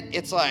out of it,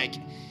 it's like,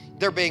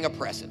 they're being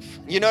oppressive.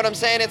 You know what I'm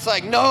saying? It's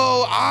like,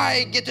 no,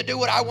 I get to do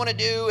what I want to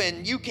do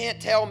and you can't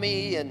tell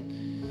me.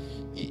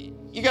 And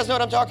you guys know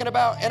what I'm talking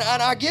about? And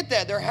I get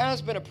that. There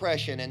has been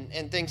oppression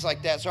and things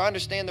like that. So I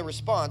understand the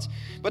response.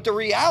 But the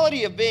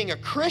reality of being a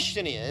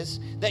Christian is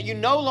that you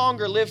no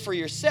longer live for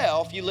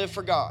yourself, you live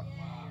for God.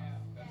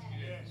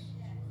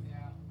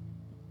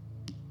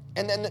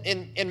 And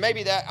then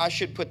maybe that I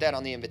should put that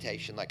on the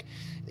invitation.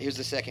 Here's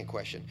the second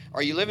question.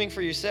 Are you living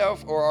for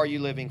yourself or are you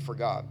living for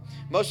God?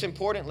 Most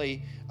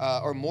importantly,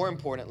 or more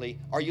importantly,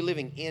 are you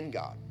living in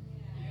God?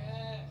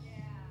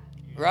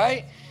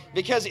 Right?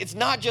 Because it's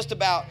not just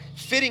about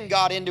fitting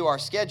God into our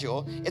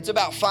schedule. It's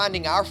about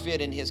finding our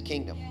fit in His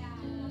kingdom.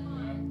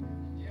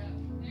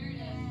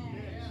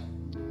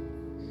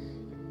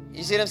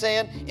 You see what I'm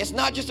saying? It's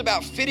not just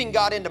about fitting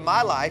God into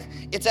my life.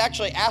 It's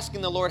actually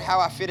asking the Lord how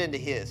I fit into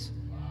His.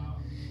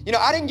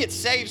 I didn't get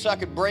saved so I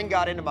could bring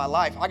God into my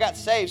life. I got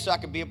saved so I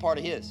could be a part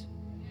of His.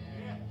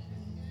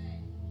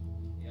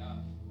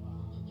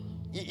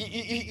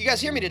 You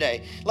guys hear me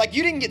today?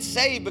 You didn't get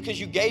saved because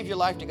you gave your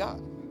life to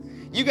God.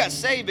 You got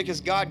saved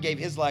because God gave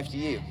His life to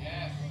you.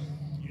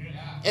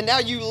 And now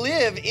you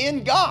live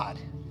in God.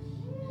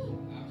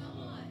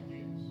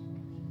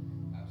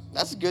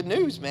 That's good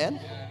news, man.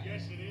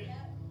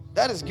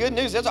 That is good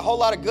news. There's a whole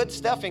lot of good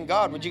stuff in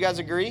God. Would you guys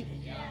agree?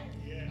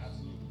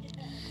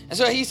 And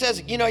so he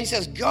says,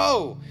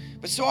 go.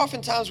 But so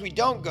oftentimes we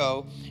don't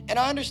go. And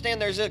I understand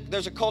there's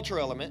a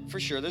cultural element, for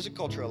sure. There's a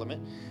cultural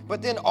element.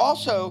 But then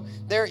also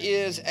there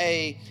is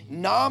a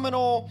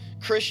nominal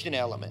Christian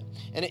element.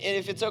 And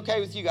if it's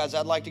okay with you guys,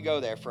 I'd like to go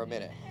there for a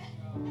minute.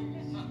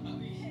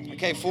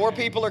 Okay, 4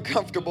 people are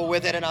comfortable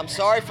with it. And I'm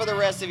sorry for the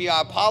rest of you.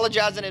 I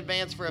apologize in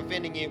advance for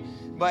offending you.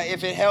 But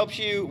if it helps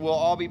you, we'll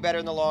all be better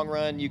in the long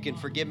run. You can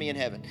forgive me in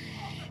heaven.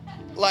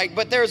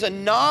 But there's a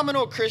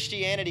nominal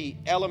Christianity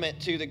element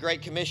to the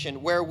Great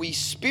Commission where we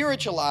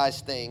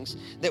spiritualize things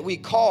that we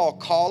call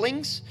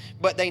callings,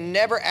 but they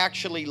never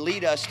actually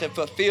lead us to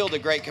fulfill the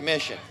Great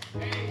Commission.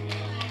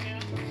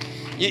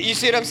 You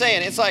see what I'm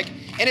saying? It's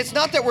and it's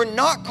not that we're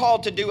not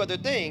called to do other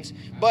things,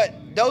 but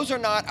those are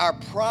not our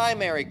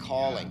primary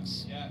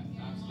callings.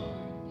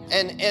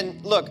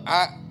 And look,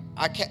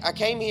 I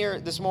came here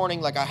this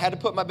morning I had to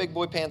put my big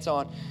boy pants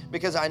on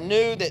because I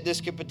knew that this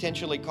could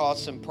potentially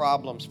cause some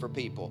problems for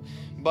people.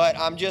 But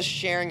I'm just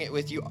sharing it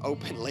with you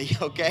openly,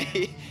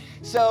 okay?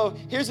 So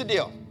here's the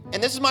deal.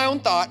 And this is my own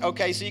thought,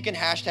 okay? So you can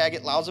hashtag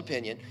it Lyle's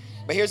opinion.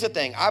 But here's the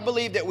thing. I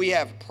believe that we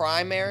have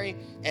primary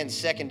and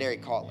secondary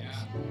callings.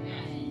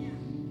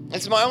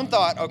 It's my own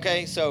thought,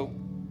 okay? So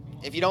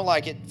if you don't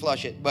like it,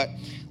 flush it. But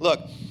look,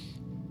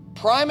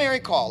 primary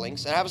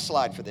callings, and I have a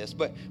slide for this,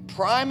 but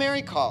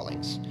primary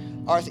callings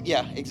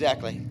Yeah,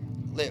 exactly.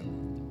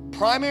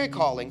 Primary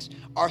callings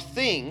are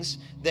things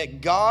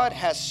that God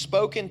has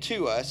spoken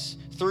to us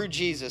through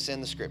Jesus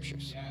in the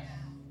scriptures.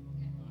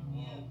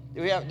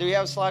 Do we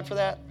have a slide for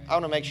that? I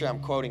want to make sure I'm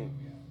quoting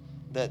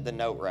the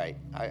note right.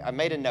 I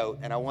made a note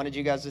and I wanted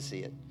you guys to see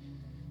it.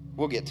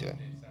 We'll get to it.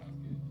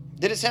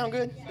 Did it sound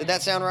good? Did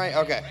that sound right?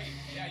 Okay.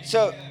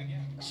 So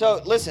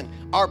listen,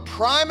 our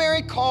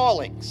primary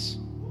callings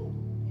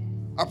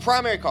are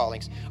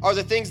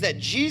the things that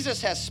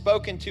Jesus has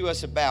spoken to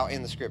us about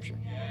in the scripture.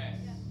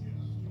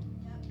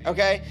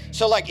 Okay?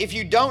 So like if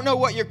you don't know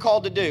what you're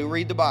called to do,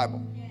 read the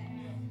Bible.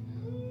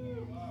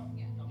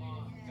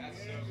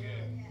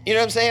 You know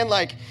what I'm saying?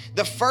 Like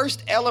the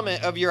first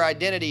element of your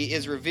identity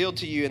is revealed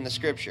to you in the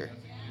scripture.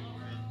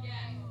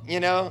 You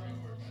know?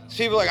 So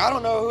people are like, I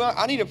don't know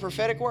I need a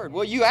prophetic word.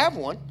 Well, you have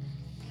one.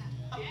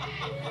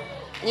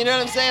 You know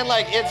what I'm saying?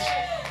 Like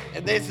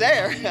it's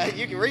there.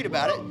 You can read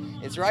about it.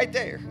 It's right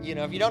there. You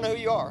know, if you don't know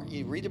who you are,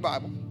 you read the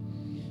Bible.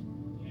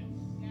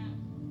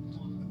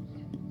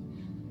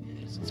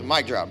 It's a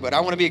mic drop, but I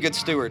want to be a good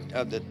steward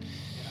of the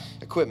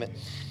equipment.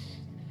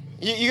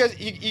 You guys,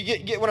 you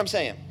get what I'm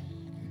saying?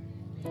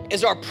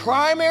 Is our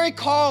primary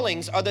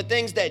callings are the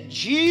things that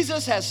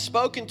Jesus has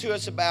spoken to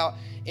us about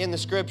in the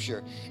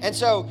scripture. And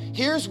so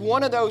here's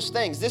one of those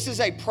things. This is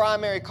a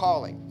primary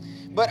calling.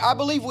 But I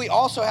believe we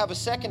also have a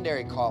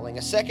secondary calling.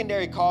 A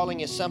secondary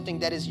calling is something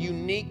that is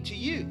unique to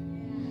you.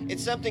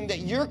 It's something that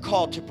you're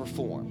called to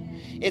perform.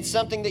 It's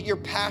something that you're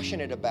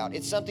passionate about.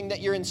 It's something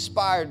that you're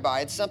inspired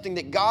by. It's something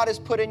that God has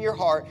put in your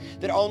heart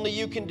that only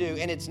you can do,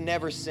 and it's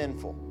never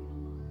sinful.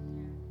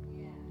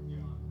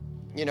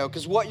 You know,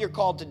 because what you're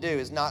called to do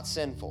is not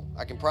sinful.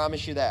 I can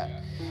promise you that.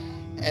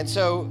 And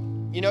so,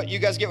 you know, you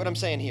guys get what I'm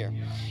saying here.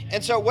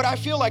 And so what I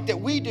feel like that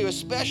we do,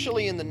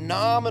 especially in the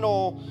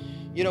nominal,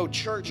 you know,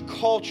 church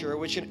culture,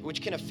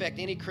 which can affect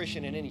any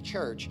Christian in any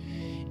church,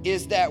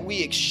 is that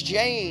we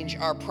exchange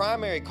our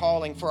primary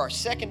calling for our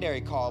secondary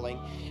calling,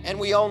 and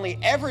we only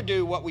ever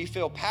do what we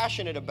feel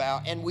passionate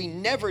about, and we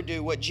never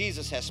do what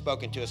Jesus has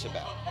spoken to us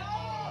about.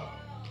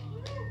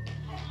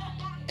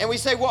 And we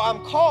say, well,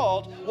 I'm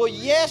called. Well,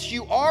 yes,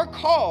 you are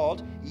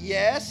called.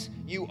 Yes,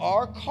 you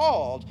are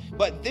called.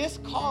 But this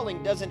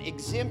calling doesn't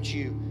exempt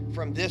you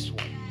from this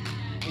one.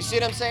 You see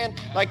what I'm saying?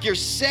 Like your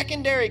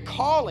secondary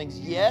callings,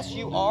 yes,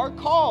 you are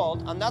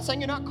called. I'm not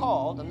saying you're not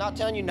called. I'm not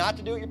telling you not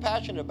to do what you're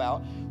passionate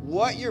about.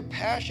 What you're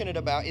passionate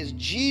about is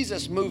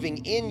Jesus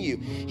moving in you.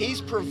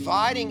 He's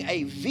providing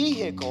a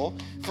vehicle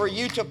for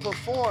you to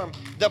perform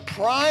the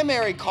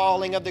primary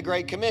calling of the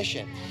Great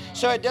Commission.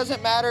 So it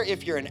doesn't matter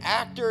if you're an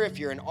actor, if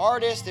you're an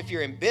artist, if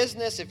you're in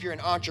business, if you're an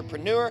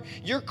entrepreneur,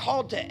 you're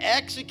called to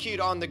execute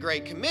on the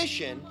Great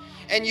Commission.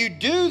 And you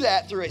do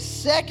that through a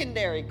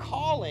secondary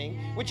calling,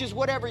 which is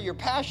whatever you're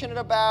passionate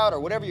about or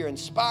whatever you're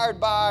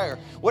inspired by or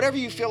whatever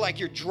you feel like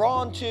you're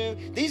drawn to.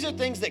 These are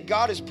things that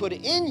God has put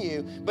in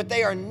you, but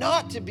they are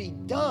not to be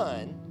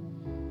done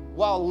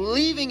while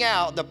leaving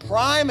out the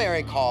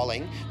primary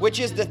calling, which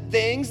is the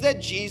things that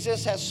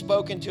Jesus has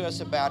spoken to us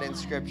about in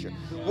Scripture.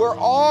 We're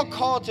all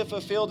called to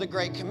fulfill the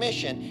Great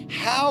Commission.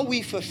 How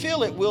we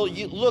fulfill it will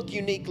look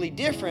uniquely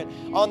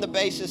different on the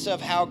basis of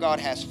how God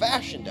has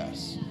fashioned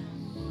us.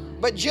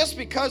 But just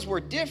because we're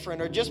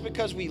different or just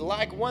because we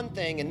like one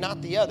thing and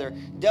not the other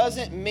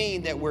doesn't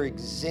mean that we're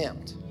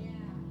exempt.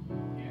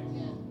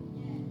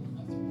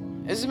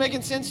 Is this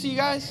making sense to you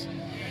guys?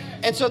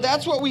 And so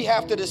that's what we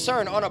have to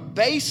discern. On a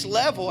base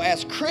level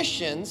as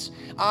Christians,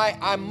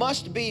 I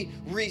must be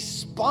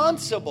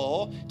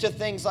responsible to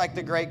things like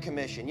the Great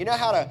Commission. You know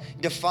how to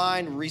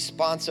define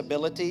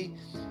responsibility?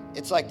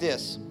 It's like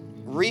this: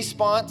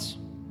 response,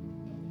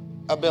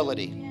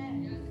 ability.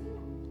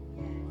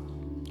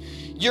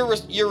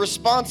 Your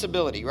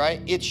responsibility, right?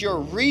 It's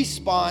your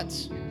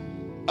response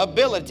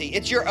ability.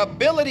 It's your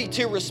ability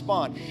to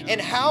respond.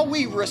 And how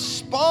we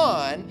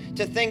respond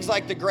to things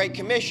like the Great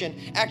Commission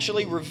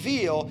actually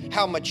reveal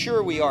how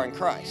mature we are in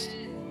Christ.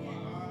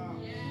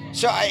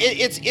 So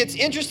it's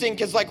interesting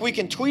because like we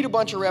can tweet a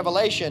bunch of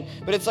revelation,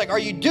 but it's like, are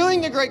you doing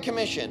the Great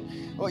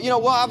Commission?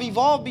 Well, I've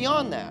evolved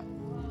beyond that.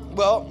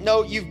 Well,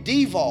 no, you've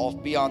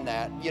devolved beyond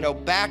that,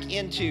 back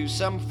into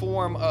some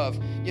form of,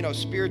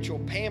 spiritual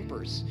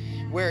Pampers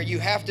where you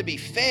have to be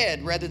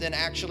fed rather than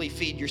actually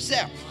feed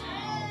yourself.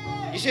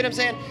 You see what I'm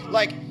saying?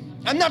 Like,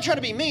 I'm not trying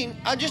to be mean.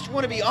 I just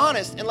want to be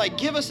honest and like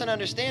give us an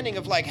understanding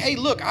of like, hey,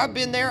 look, I've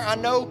been there. I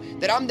know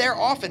that I'm there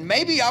often.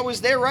 Maybe I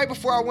was there right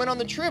before I went on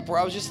the trip where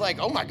I was just like,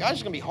 oh my gosh,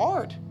 it's going to be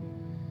hard.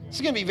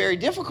 It's going to be very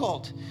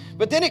difficult.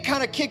 But then it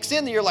kind of kicks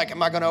in that you're like,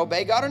 am I going to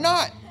obey God or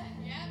not?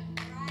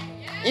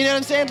 You know what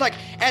I'm saying? Like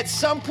at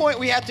some point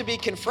we have to be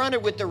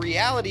confronted with the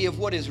reality of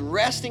what is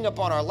resting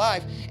upon our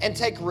life and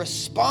take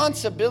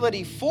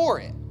responsibility for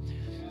it.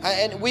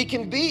 And we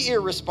can be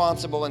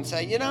irresponsible and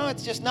say,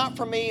 it's just not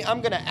for me.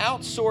 I'm going to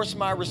outsource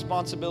my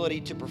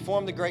responsibility to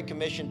perform the Great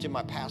Commission to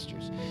my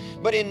pastors.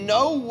 But in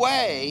no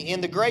way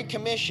in the Great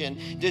Commission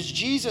does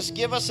Jesus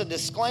give us a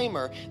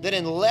disclaimer that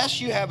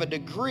unless you have a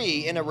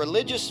degree in a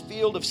religious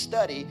field of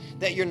study,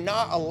 that you're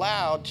not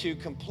allowed to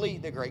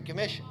complete the Great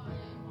Commission.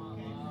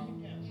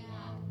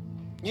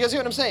 You guys see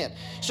what I'm saying?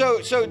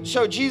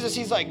 So Jesus,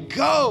 he's like,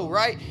 go,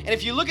 right? And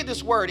if you look at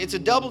this word, it's a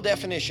double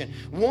definition.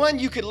 One,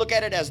 you could look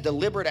at it as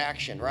deliberate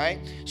action, right?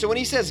 So when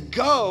he says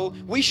go,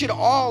 we should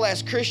all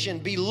as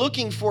Christians be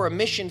looking for a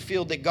mission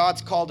field that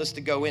God's called us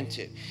to go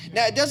into.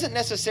 Now, it doesn't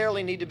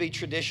necessarily need to be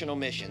traditional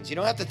missions. You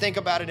don't have to think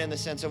about it in the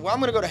sense of, well, I'm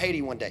going to go to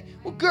Haiti one day.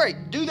 Well,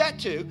 great, do that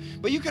too.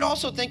 But you could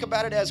also think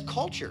about it as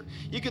culture.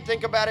 You could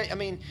think about it, I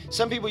mean,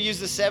 some people use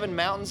the 7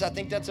 mountains. I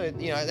think that's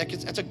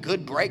a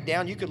good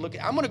breakdown. You could look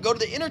at, I'm going to go to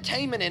the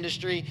entertainment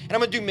industry and I'm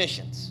going to do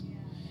missions.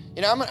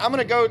 You know, I'm going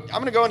to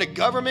go into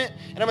government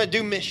and I'm going to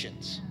do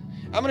missions.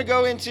 I'm going to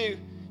go into,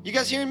 you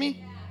guys hearing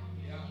me?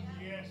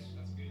 Yes,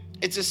 that's good.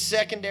 It's a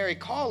secondary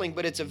calling,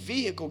 but it's a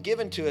vehicle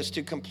given to us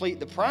to complete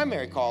the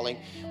primary calling,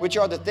 which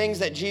are the things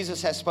that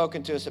Jesus has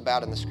spoken to us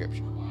about in the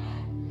scripture.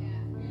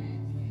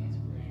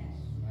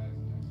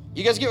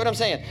 You guys get what I'm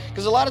saying?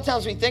 Because a lot of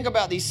times we think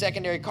about these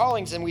secondary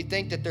callings and we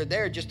think that they're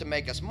there just to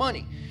make us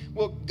money.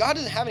 Well, God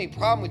doesn't have any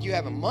problem with you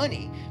having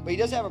money, but he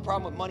does have a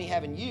problem with money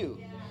having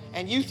you.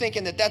 And you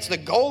thinking that that's the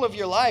goal of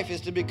your life is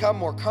to become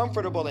more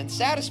comfortable and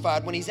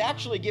satisfied when he's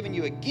actually giving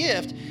you a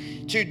gift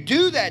to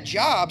do that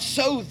job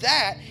so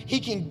that he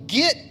can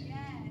get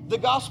the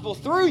gospel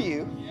through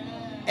you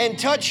and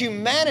touch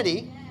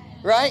humanity,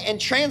 right? And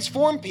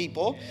transform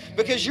people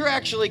because you're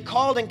actually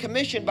called and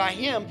commissioned by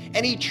him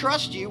and he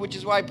trusts you, which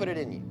is why he put it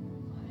in you.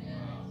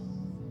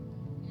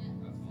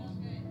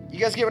 You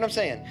guys get what I'm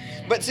saying?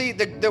 But see,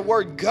 the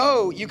word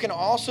go, you can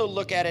also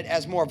look at it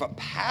as more of a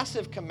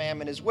passive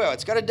commandment as well.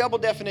 It's got a double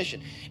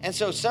definition. And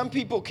so some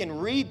people can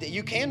read that.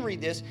 You can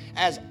read this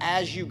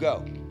as you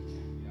go.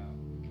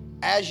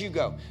 As you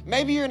go.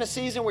 Maybe you're in a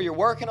season where you're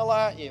working a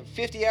lot,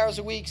 50 hours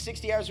a week,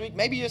 60 hours a week.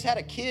 Maybe you just had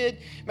a kid.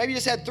 Maybe you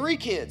just had 3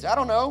 kids. I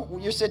don't know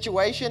your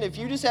situation. If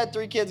you just had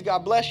 3 kids, God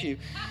bless you,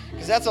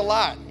 because that's a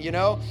lot, you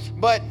know.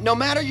 But no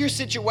matter your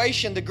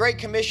situation, the Great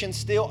Commission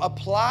still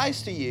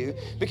applies to you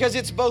because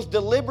it's both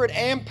deliberate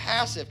and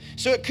passive.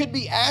 So it could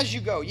be as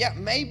you go. Yeah,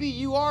 maybe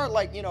you are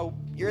like,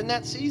 you're in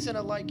that season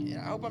of like,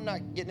 I hope I'm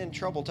not getting in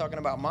trouble talking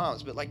about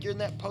moms, but like you're in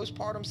that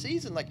postpartum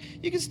season. Like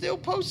you can still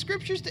post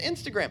scriptures to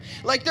Instagram.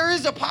 Like there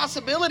is a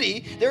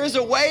possibility, there is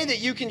a way that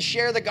you can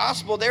share the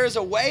gospel. There is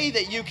a way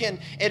that you can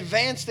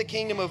advance the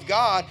kingdom of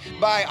God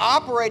by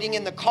operating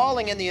in the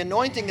calling and the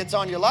anointing that's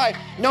on your life,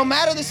 no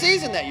matter the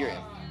season that you're in.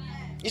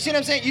 You see what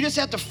I'm saying? You just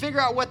have to figure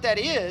out what that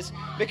is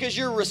because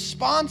you're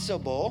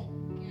responsible.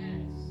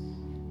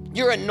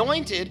 You're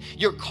anointed,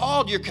 you're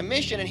called, you're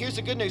commissioned, and here's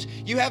the good news.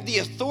 You have the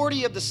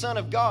authority of the Son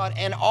of God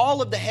and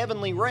all of the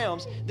heavenly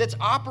realms that's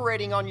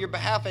operating on your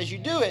behalf as you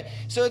do it.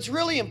 So it's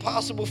really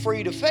impossible for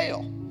you to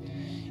fail.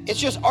 It's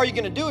just, are you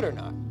going to do it or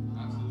not?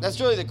 That's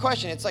really the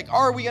question. It's like,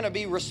 are we going to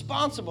be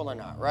responsible or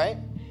not, right?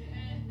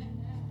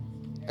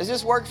 Does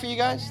this work for you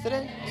guys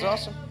today? It's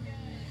awesome.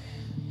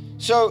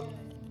 So,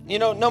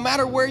 no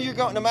matter where you're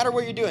going, no matter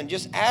what you're doing,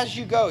 just as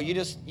you go, you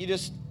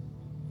just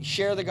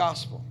share the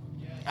gospel.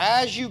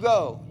 As you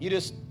go, you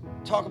just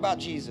talk about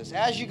Jesus.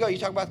 As you go, you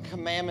talk about the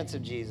commandments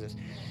of Jesus.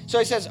 So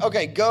he says,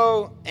 okay,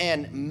 go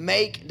and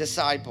make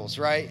disciples,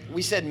 right?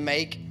 We said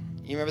make.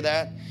 You remember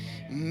that?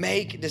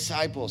 Make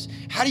disciples.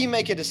 How do you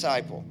make a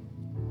disciple?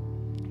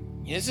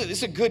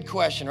 It's a good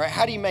question, right?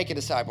 How do you make a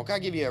disciple? Can I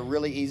give you a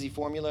really easy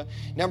formula?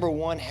 Number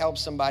 1, help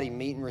somebody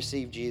meet and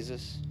receive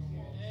Jesus.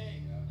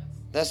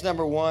 That's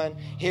number 1.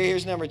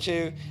 Here's number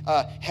 2.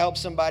 Help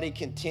somebody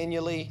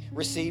continually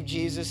receive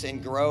Jesus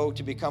and grow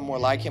to become more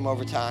like him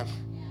over time.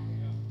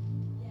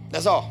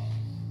 That's all.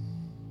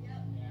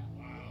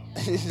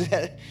 Is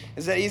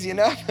that easy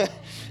enough?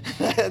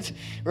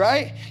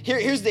 Right?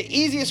 Here's the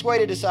easiest way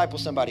to disciple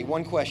somebody.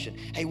 One question.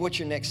 Hey, what's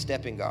your next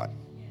step in God?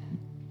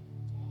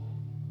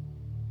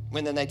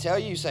 When then they tell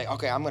you, you say,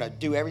 okay, I'm going to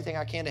do everything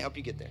I can to help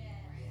you get there.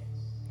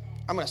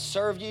 I'm going to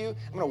serve you.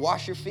 I'm going to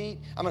wash your feet.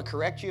 I'm going to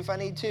correct you if I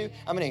need to.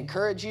 I'm going to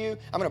encourage you.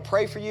 I'm going to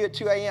pray for you at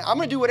 2 a.m. I'm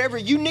going to do whatever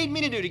you need me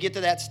to do to get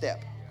to that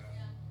step.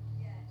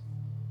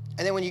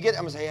 And then when you get,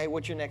 I'm going to say, hey,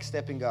 what's your next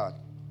step in God?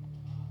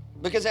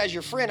 Because as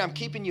your friend, I'm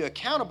keeping you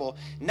accountable,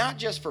 not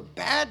just for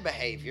bad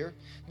behavior,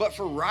 but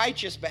for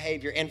righteous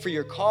behavior and for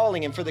your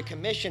calling and for the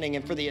commissioning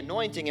and for the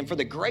anointing and for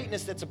the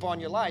greatness that's upon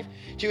your life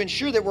to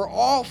ensure that we're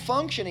all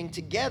functioning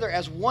together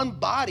as one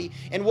body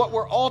in what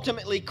we're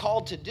ultimately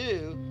called to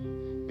do.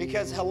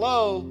 Because,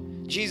 hello,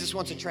 Jesus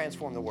wants to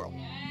transform the world.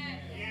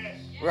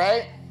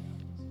 Right?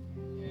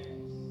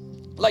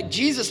 Like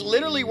Jesus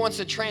literally wants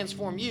to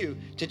transform you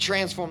to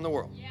transform the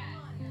world.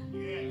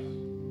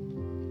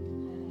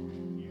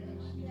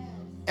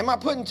 Am I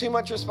putting too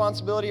much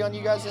responsibility on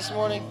you guys this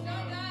morning?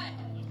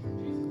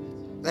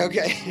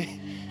 Okay.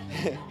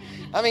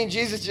 I mean,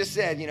 Jesus just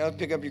said,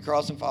 pick up your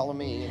cross and follow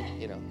me.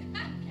 And,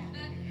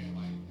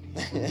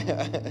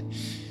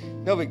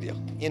 no big deal.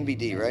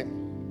 NBD, right?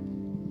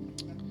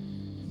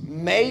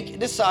 Make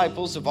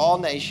disciples of all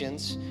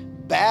nations,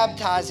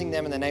 baptizing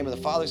them in the name of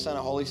the Father, Son,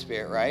 and Holy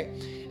Spirit, right?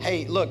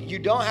 Hey, look, you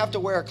don't have to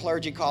wear a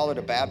clergy collar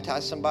to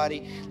baptize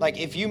somebody. Like,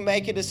 if you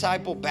make a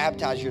disciple,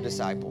 baptize your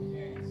disciple.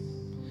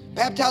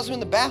 Baptize them in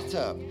the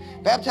bathtub.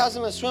 Baptize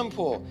them in a swim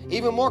pool.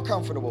 Even more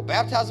comfortable.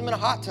 Baptize them in a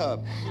hot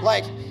tub.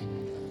 Like,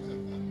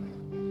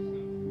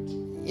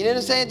 You know what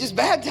I'm saying? Just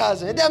baptize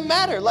them. It doesn't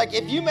matter. Like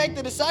if you make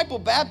the disciple,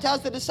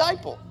 baptize the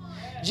disciple.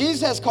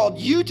 Jesus has called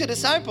you to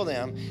disciple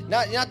them,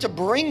 not to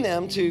bring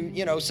them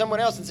to, someone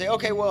else and say,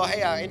 okay, well,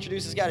 hey, I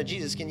introduced this guy to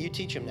Jesus. Can you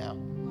teach him now?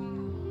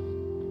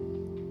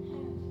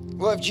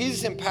 Well, if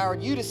Jesus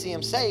empowered you to see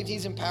him saved,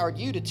 he's empowered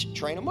you to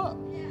train him up.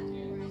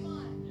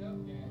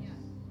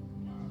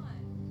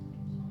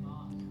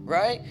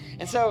 Right?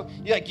 And so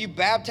you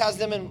baptize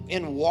them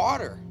in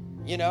water.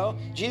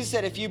 Jesus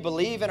said if you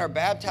believe and are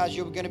baptized,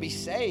 you're going to be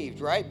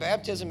saved, right?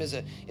 Baptism is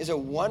a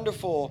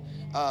wonderful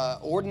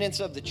ordinance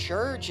of the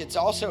church. It's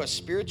also a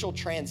spiritual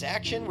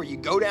transaction where you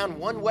go down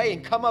one way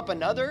and come up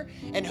another.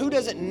 And who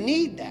doesn't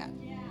need that?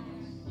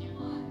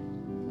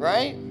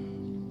 Right?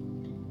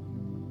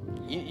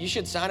 You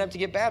should sign up to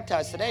get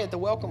baptized today at the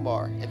Welcome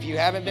Bar. If you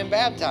haven't been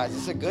baptized,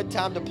 it's a good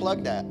time to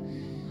plug that.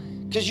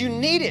 Because you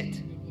need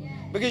it.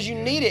 Because you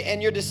need it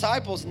and your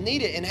disciples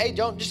need it. And hey,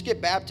 don't just get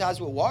baptized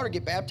with water,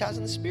 get baptized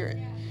in the Spirit.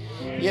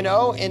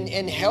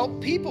 And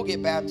help people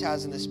get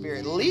baptized in the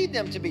Spirit. Lead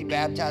them to be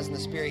baptized in the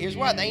Spirit. Here's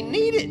why. They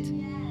need it.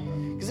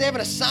 Because they have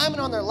an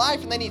assignment on their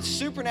life and they need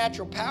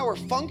supernatural power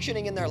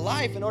functioning in their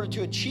life in order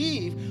to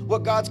achieve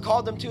what God's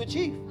called them to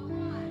achieve.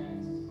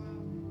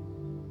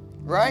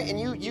 Right?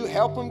 And you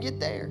help them get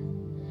there.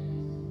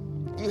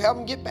 You help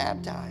them get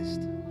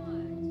baptized.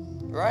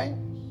 Right?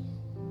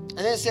 And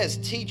then it says,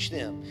 teach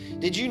them.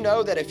 Did you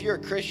know that if you're a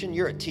Christian,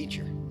 you're a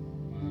teacher?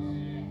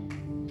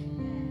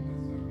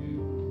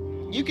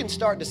 You can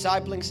start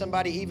discipling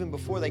somebody even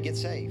before they get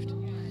saved.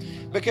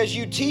 Because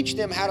you teach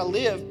them how to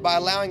live by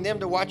allowing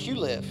them to watch you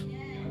live.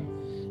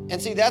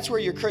 And see, that's where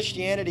your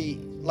Christianity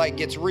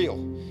gets real.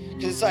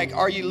 Because it's like,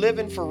 are you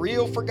living for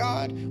real for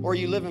God or are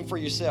you living for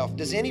yourself?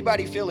 Does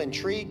anybody feel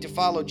intrigued to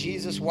follow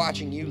Jesus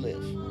watching you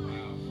live?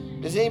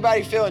 Does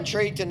anybody feel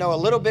intrigued to know a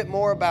little bit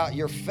more about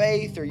your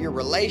faith or your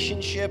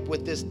relationship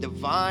with this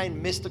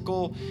divine,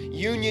 mystical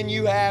union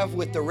you have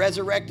with the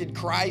resurrected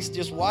Christ?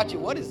 Just watch it.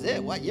 What is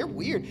it? What? You're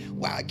weird.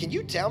 Wow, can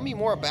you tell me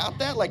more about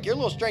that? You're a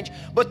little strange.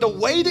 But the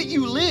way that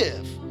you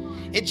live,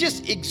 it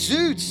just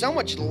exudes so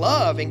much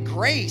love and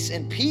grace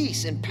and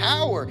peace and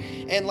power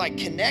and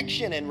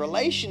connection and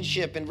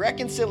relationship and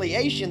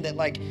reconciliation that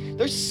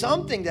there's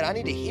something that I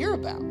need to hear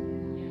about.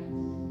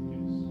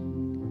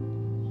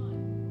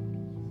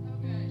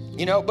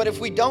 But if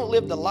we don't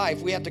live the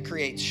life, we have to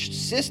create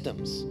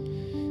systems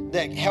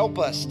that help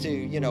us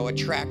to,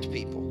 attract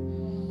people.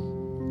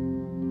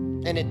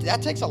 And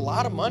that takes a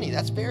lot of money.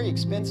 That's very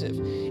expensive.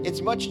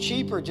 It's much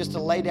cheaper just to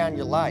lay down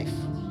your life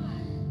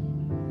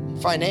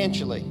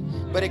financially,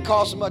 but it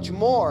costs much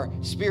more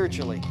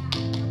spiritually.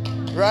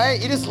 Right?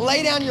 You just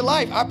lay down your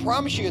life. I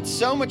promise you, it's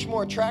so much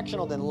more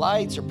attractional than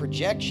lights or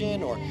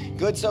projection or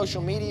good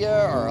social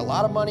media or a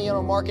lot of money on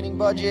a marketing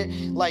budget.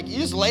 You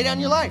just lay down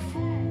your life.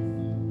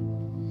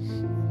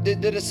 The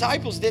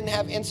disciples didn't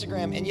have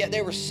Instagram, and yet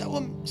they were so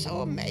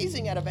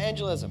amazing at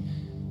evangelism.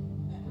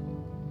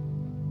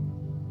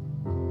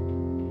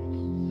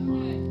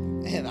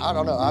 And I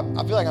don't know. I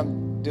feel like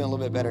I'm doing a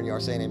little bit better than you are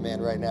saying amen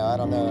right now. I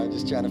don't know. I'm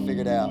just trying to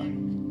figure it out.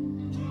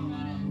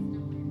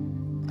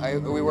 Are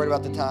we worried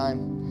about the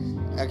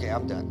time? Okay,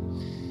 I'm done.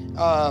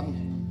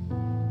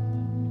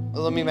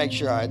 Let me make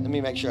sure I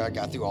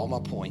got through all my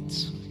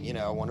points.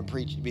 I want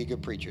to be a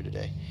good preacher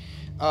today.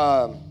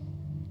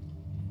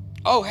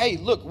 Oh, hey,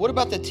 look, what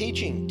about the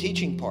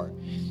teaching part?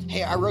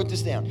 Hey, I wrote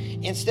this down.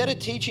 Instead of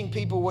teaching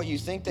people what you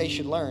think they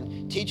should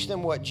learn, teach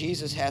them what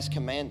Jesus has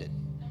commanded.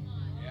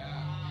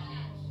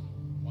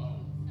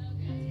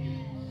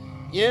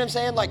 You know what I'm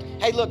saying?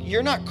 Hey, look,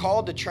 you're not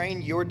called to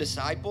train your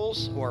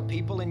disciples or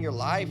people in your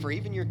life or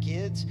even your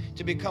kids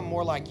to become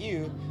more like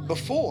you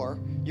before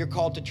you're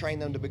called to train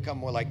them to become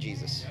more like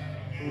Jesus.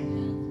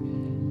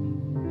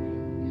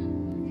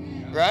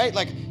 Right?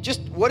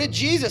 Just what did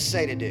Jesus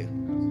say to do?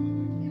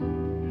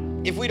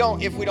 If we don't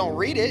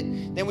read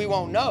it, then we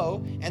won't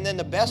know. And then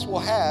the best we'll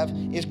have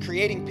is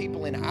creating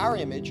people in our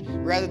image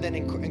rather than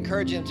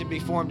encouraging them to be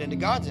formed into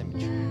God's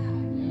image.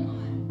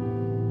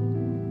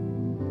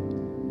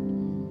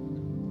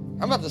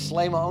 I'm about to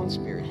slay my own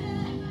spirit.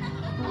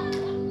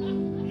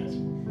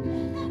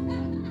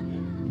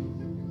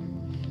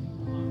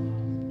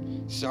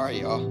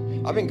 Sorry,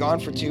 y'all. I've been gone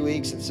for 2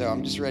 weeks, and so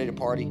I'm just ready to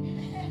party.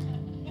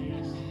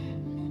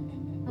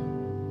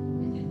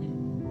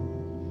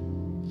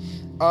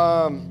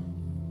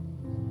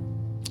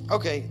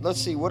 Okay, let's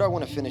see what I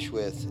want to finish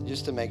with,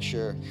 just to make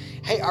sure.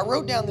 Hey, I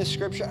wrote down this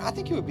scripture. I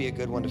think it would be a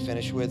good one to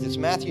finish with. It's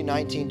Matthew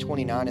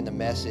 19:29 in the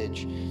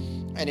Message.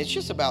 And it's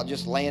just about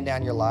just laying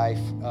down your life,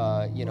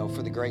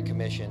 for the Great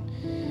Commission.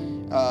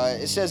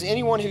 It says,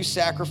 anyone who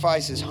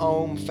sacrifices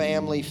home,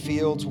 family,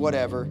 fields,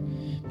 whatever,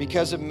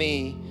 because of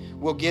me,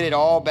 will get it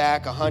all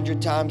back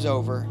 100 times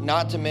over,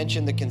 not to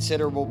mention the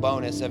considerable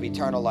bonus of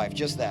eternal life.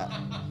 Just that.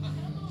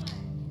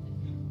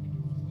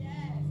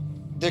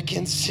 The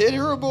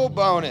considerable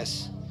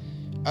bonus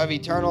of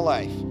eternal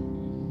life.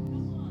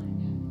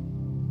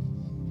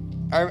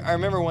 I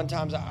remember one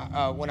time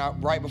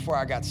right before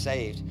I got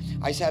saved,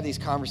 I used to have these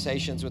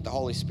conversations with the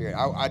Holy Spirit.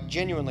 I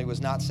genuinely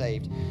was not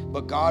saved,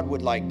 but God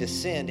would like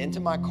descend into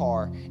my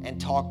car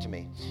and talk to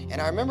me.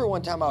 And I remember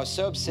one time I was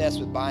so obsessed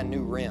with buying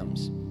new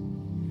rims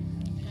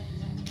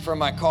for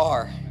my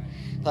car.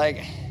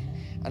 Like,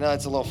 I know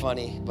it's a little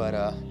funny, but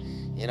I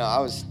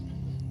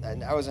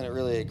wasn't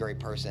really a great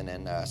person,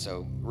 and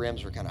so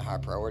rims were kind of high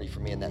priority for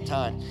me in that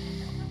time.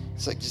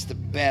 It's like just the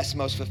best,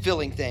 most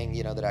fulfilling thing,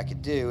 that I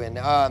could do. And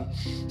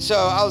so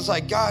I was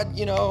like, God,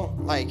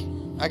 like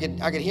I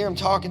could hear him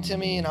talking to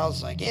me, and I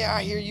was like, yeah,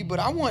 I hear you, but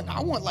I want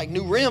like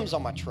new rims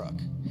on my truck,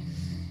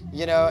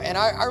 And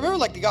I remember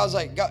like the guy was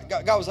like,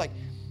 God was like,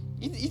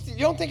 you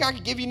don't think I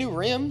could give you new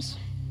rims?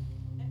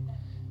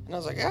 And I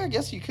was like, yeah, I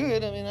guess you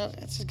could. I mean,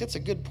 that's a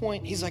good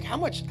point. He's like, how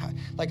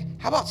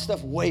about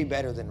stuff way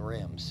better than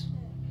rims?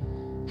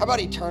 How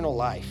about eternal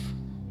life?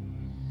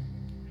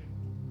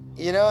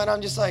 And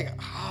I'm just like,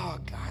 oh,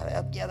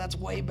 God, that's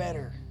way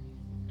better.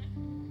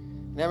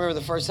 And I remember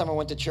the first time I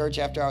went to church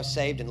after I was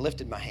saved and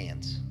lifted my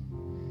hands.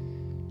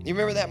 You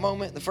remember that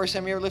moment, the first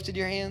time you ever lifted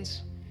your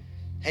hands?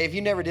 Hey, if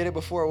you never did it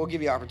before, we'll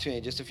give you opportunity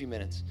in just a few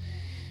minutes.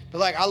 But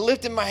like I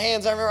lifted my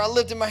hands. I remember I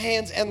lifted my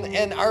hands,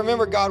 and I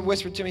remember God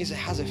whispered to me, he said,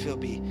 how's it feel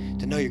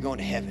to know you're going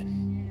to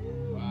heaven?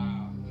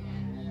 Wow.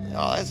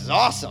 Oh, this is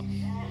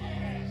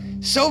awesome.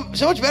 So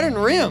much better than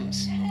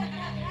rims.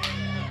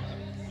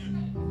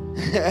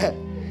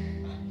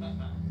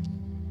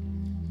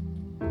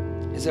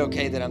 Is it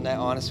okay that I'm that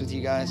honest with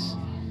you guys?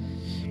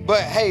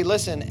 But hey,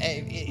 listen,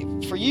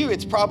 for you,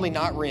 it's probably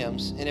not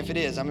rims. And if it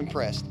is, I'm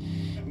impressed.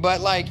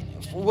 But like,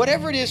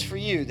 whatever it is for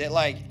you that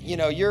like,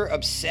 you're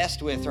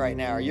obsessed with right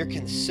now, or you're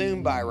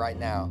consumed by right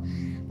now,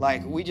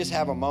 like we just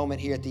have a moment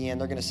here at the end.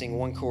 They're going to sing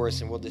one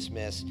chorus and we'll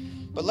dismiss.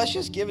 But let's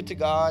just give it to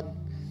God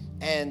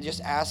and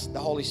just ask the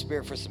Holy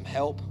Spirit for some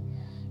help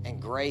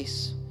and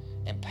grace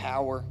and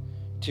power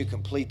to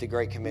complete the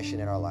Great Commission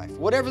in our life.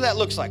 Whatever that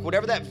looks like,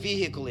 whatever that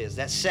vehicle is,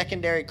 that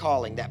secondary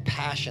calling, that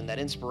passion, that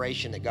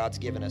inspiration that God's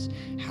given us,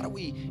 how do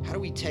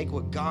we take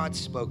what God's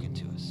spoken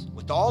to us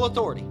with all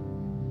authority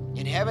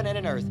in heaven and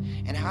in earth,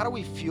 and how do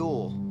we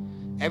fuel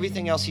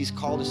everything else he's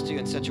called us to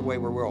in such a way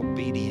where we're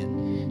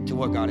obedient to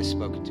what God has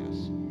spoken to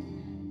us?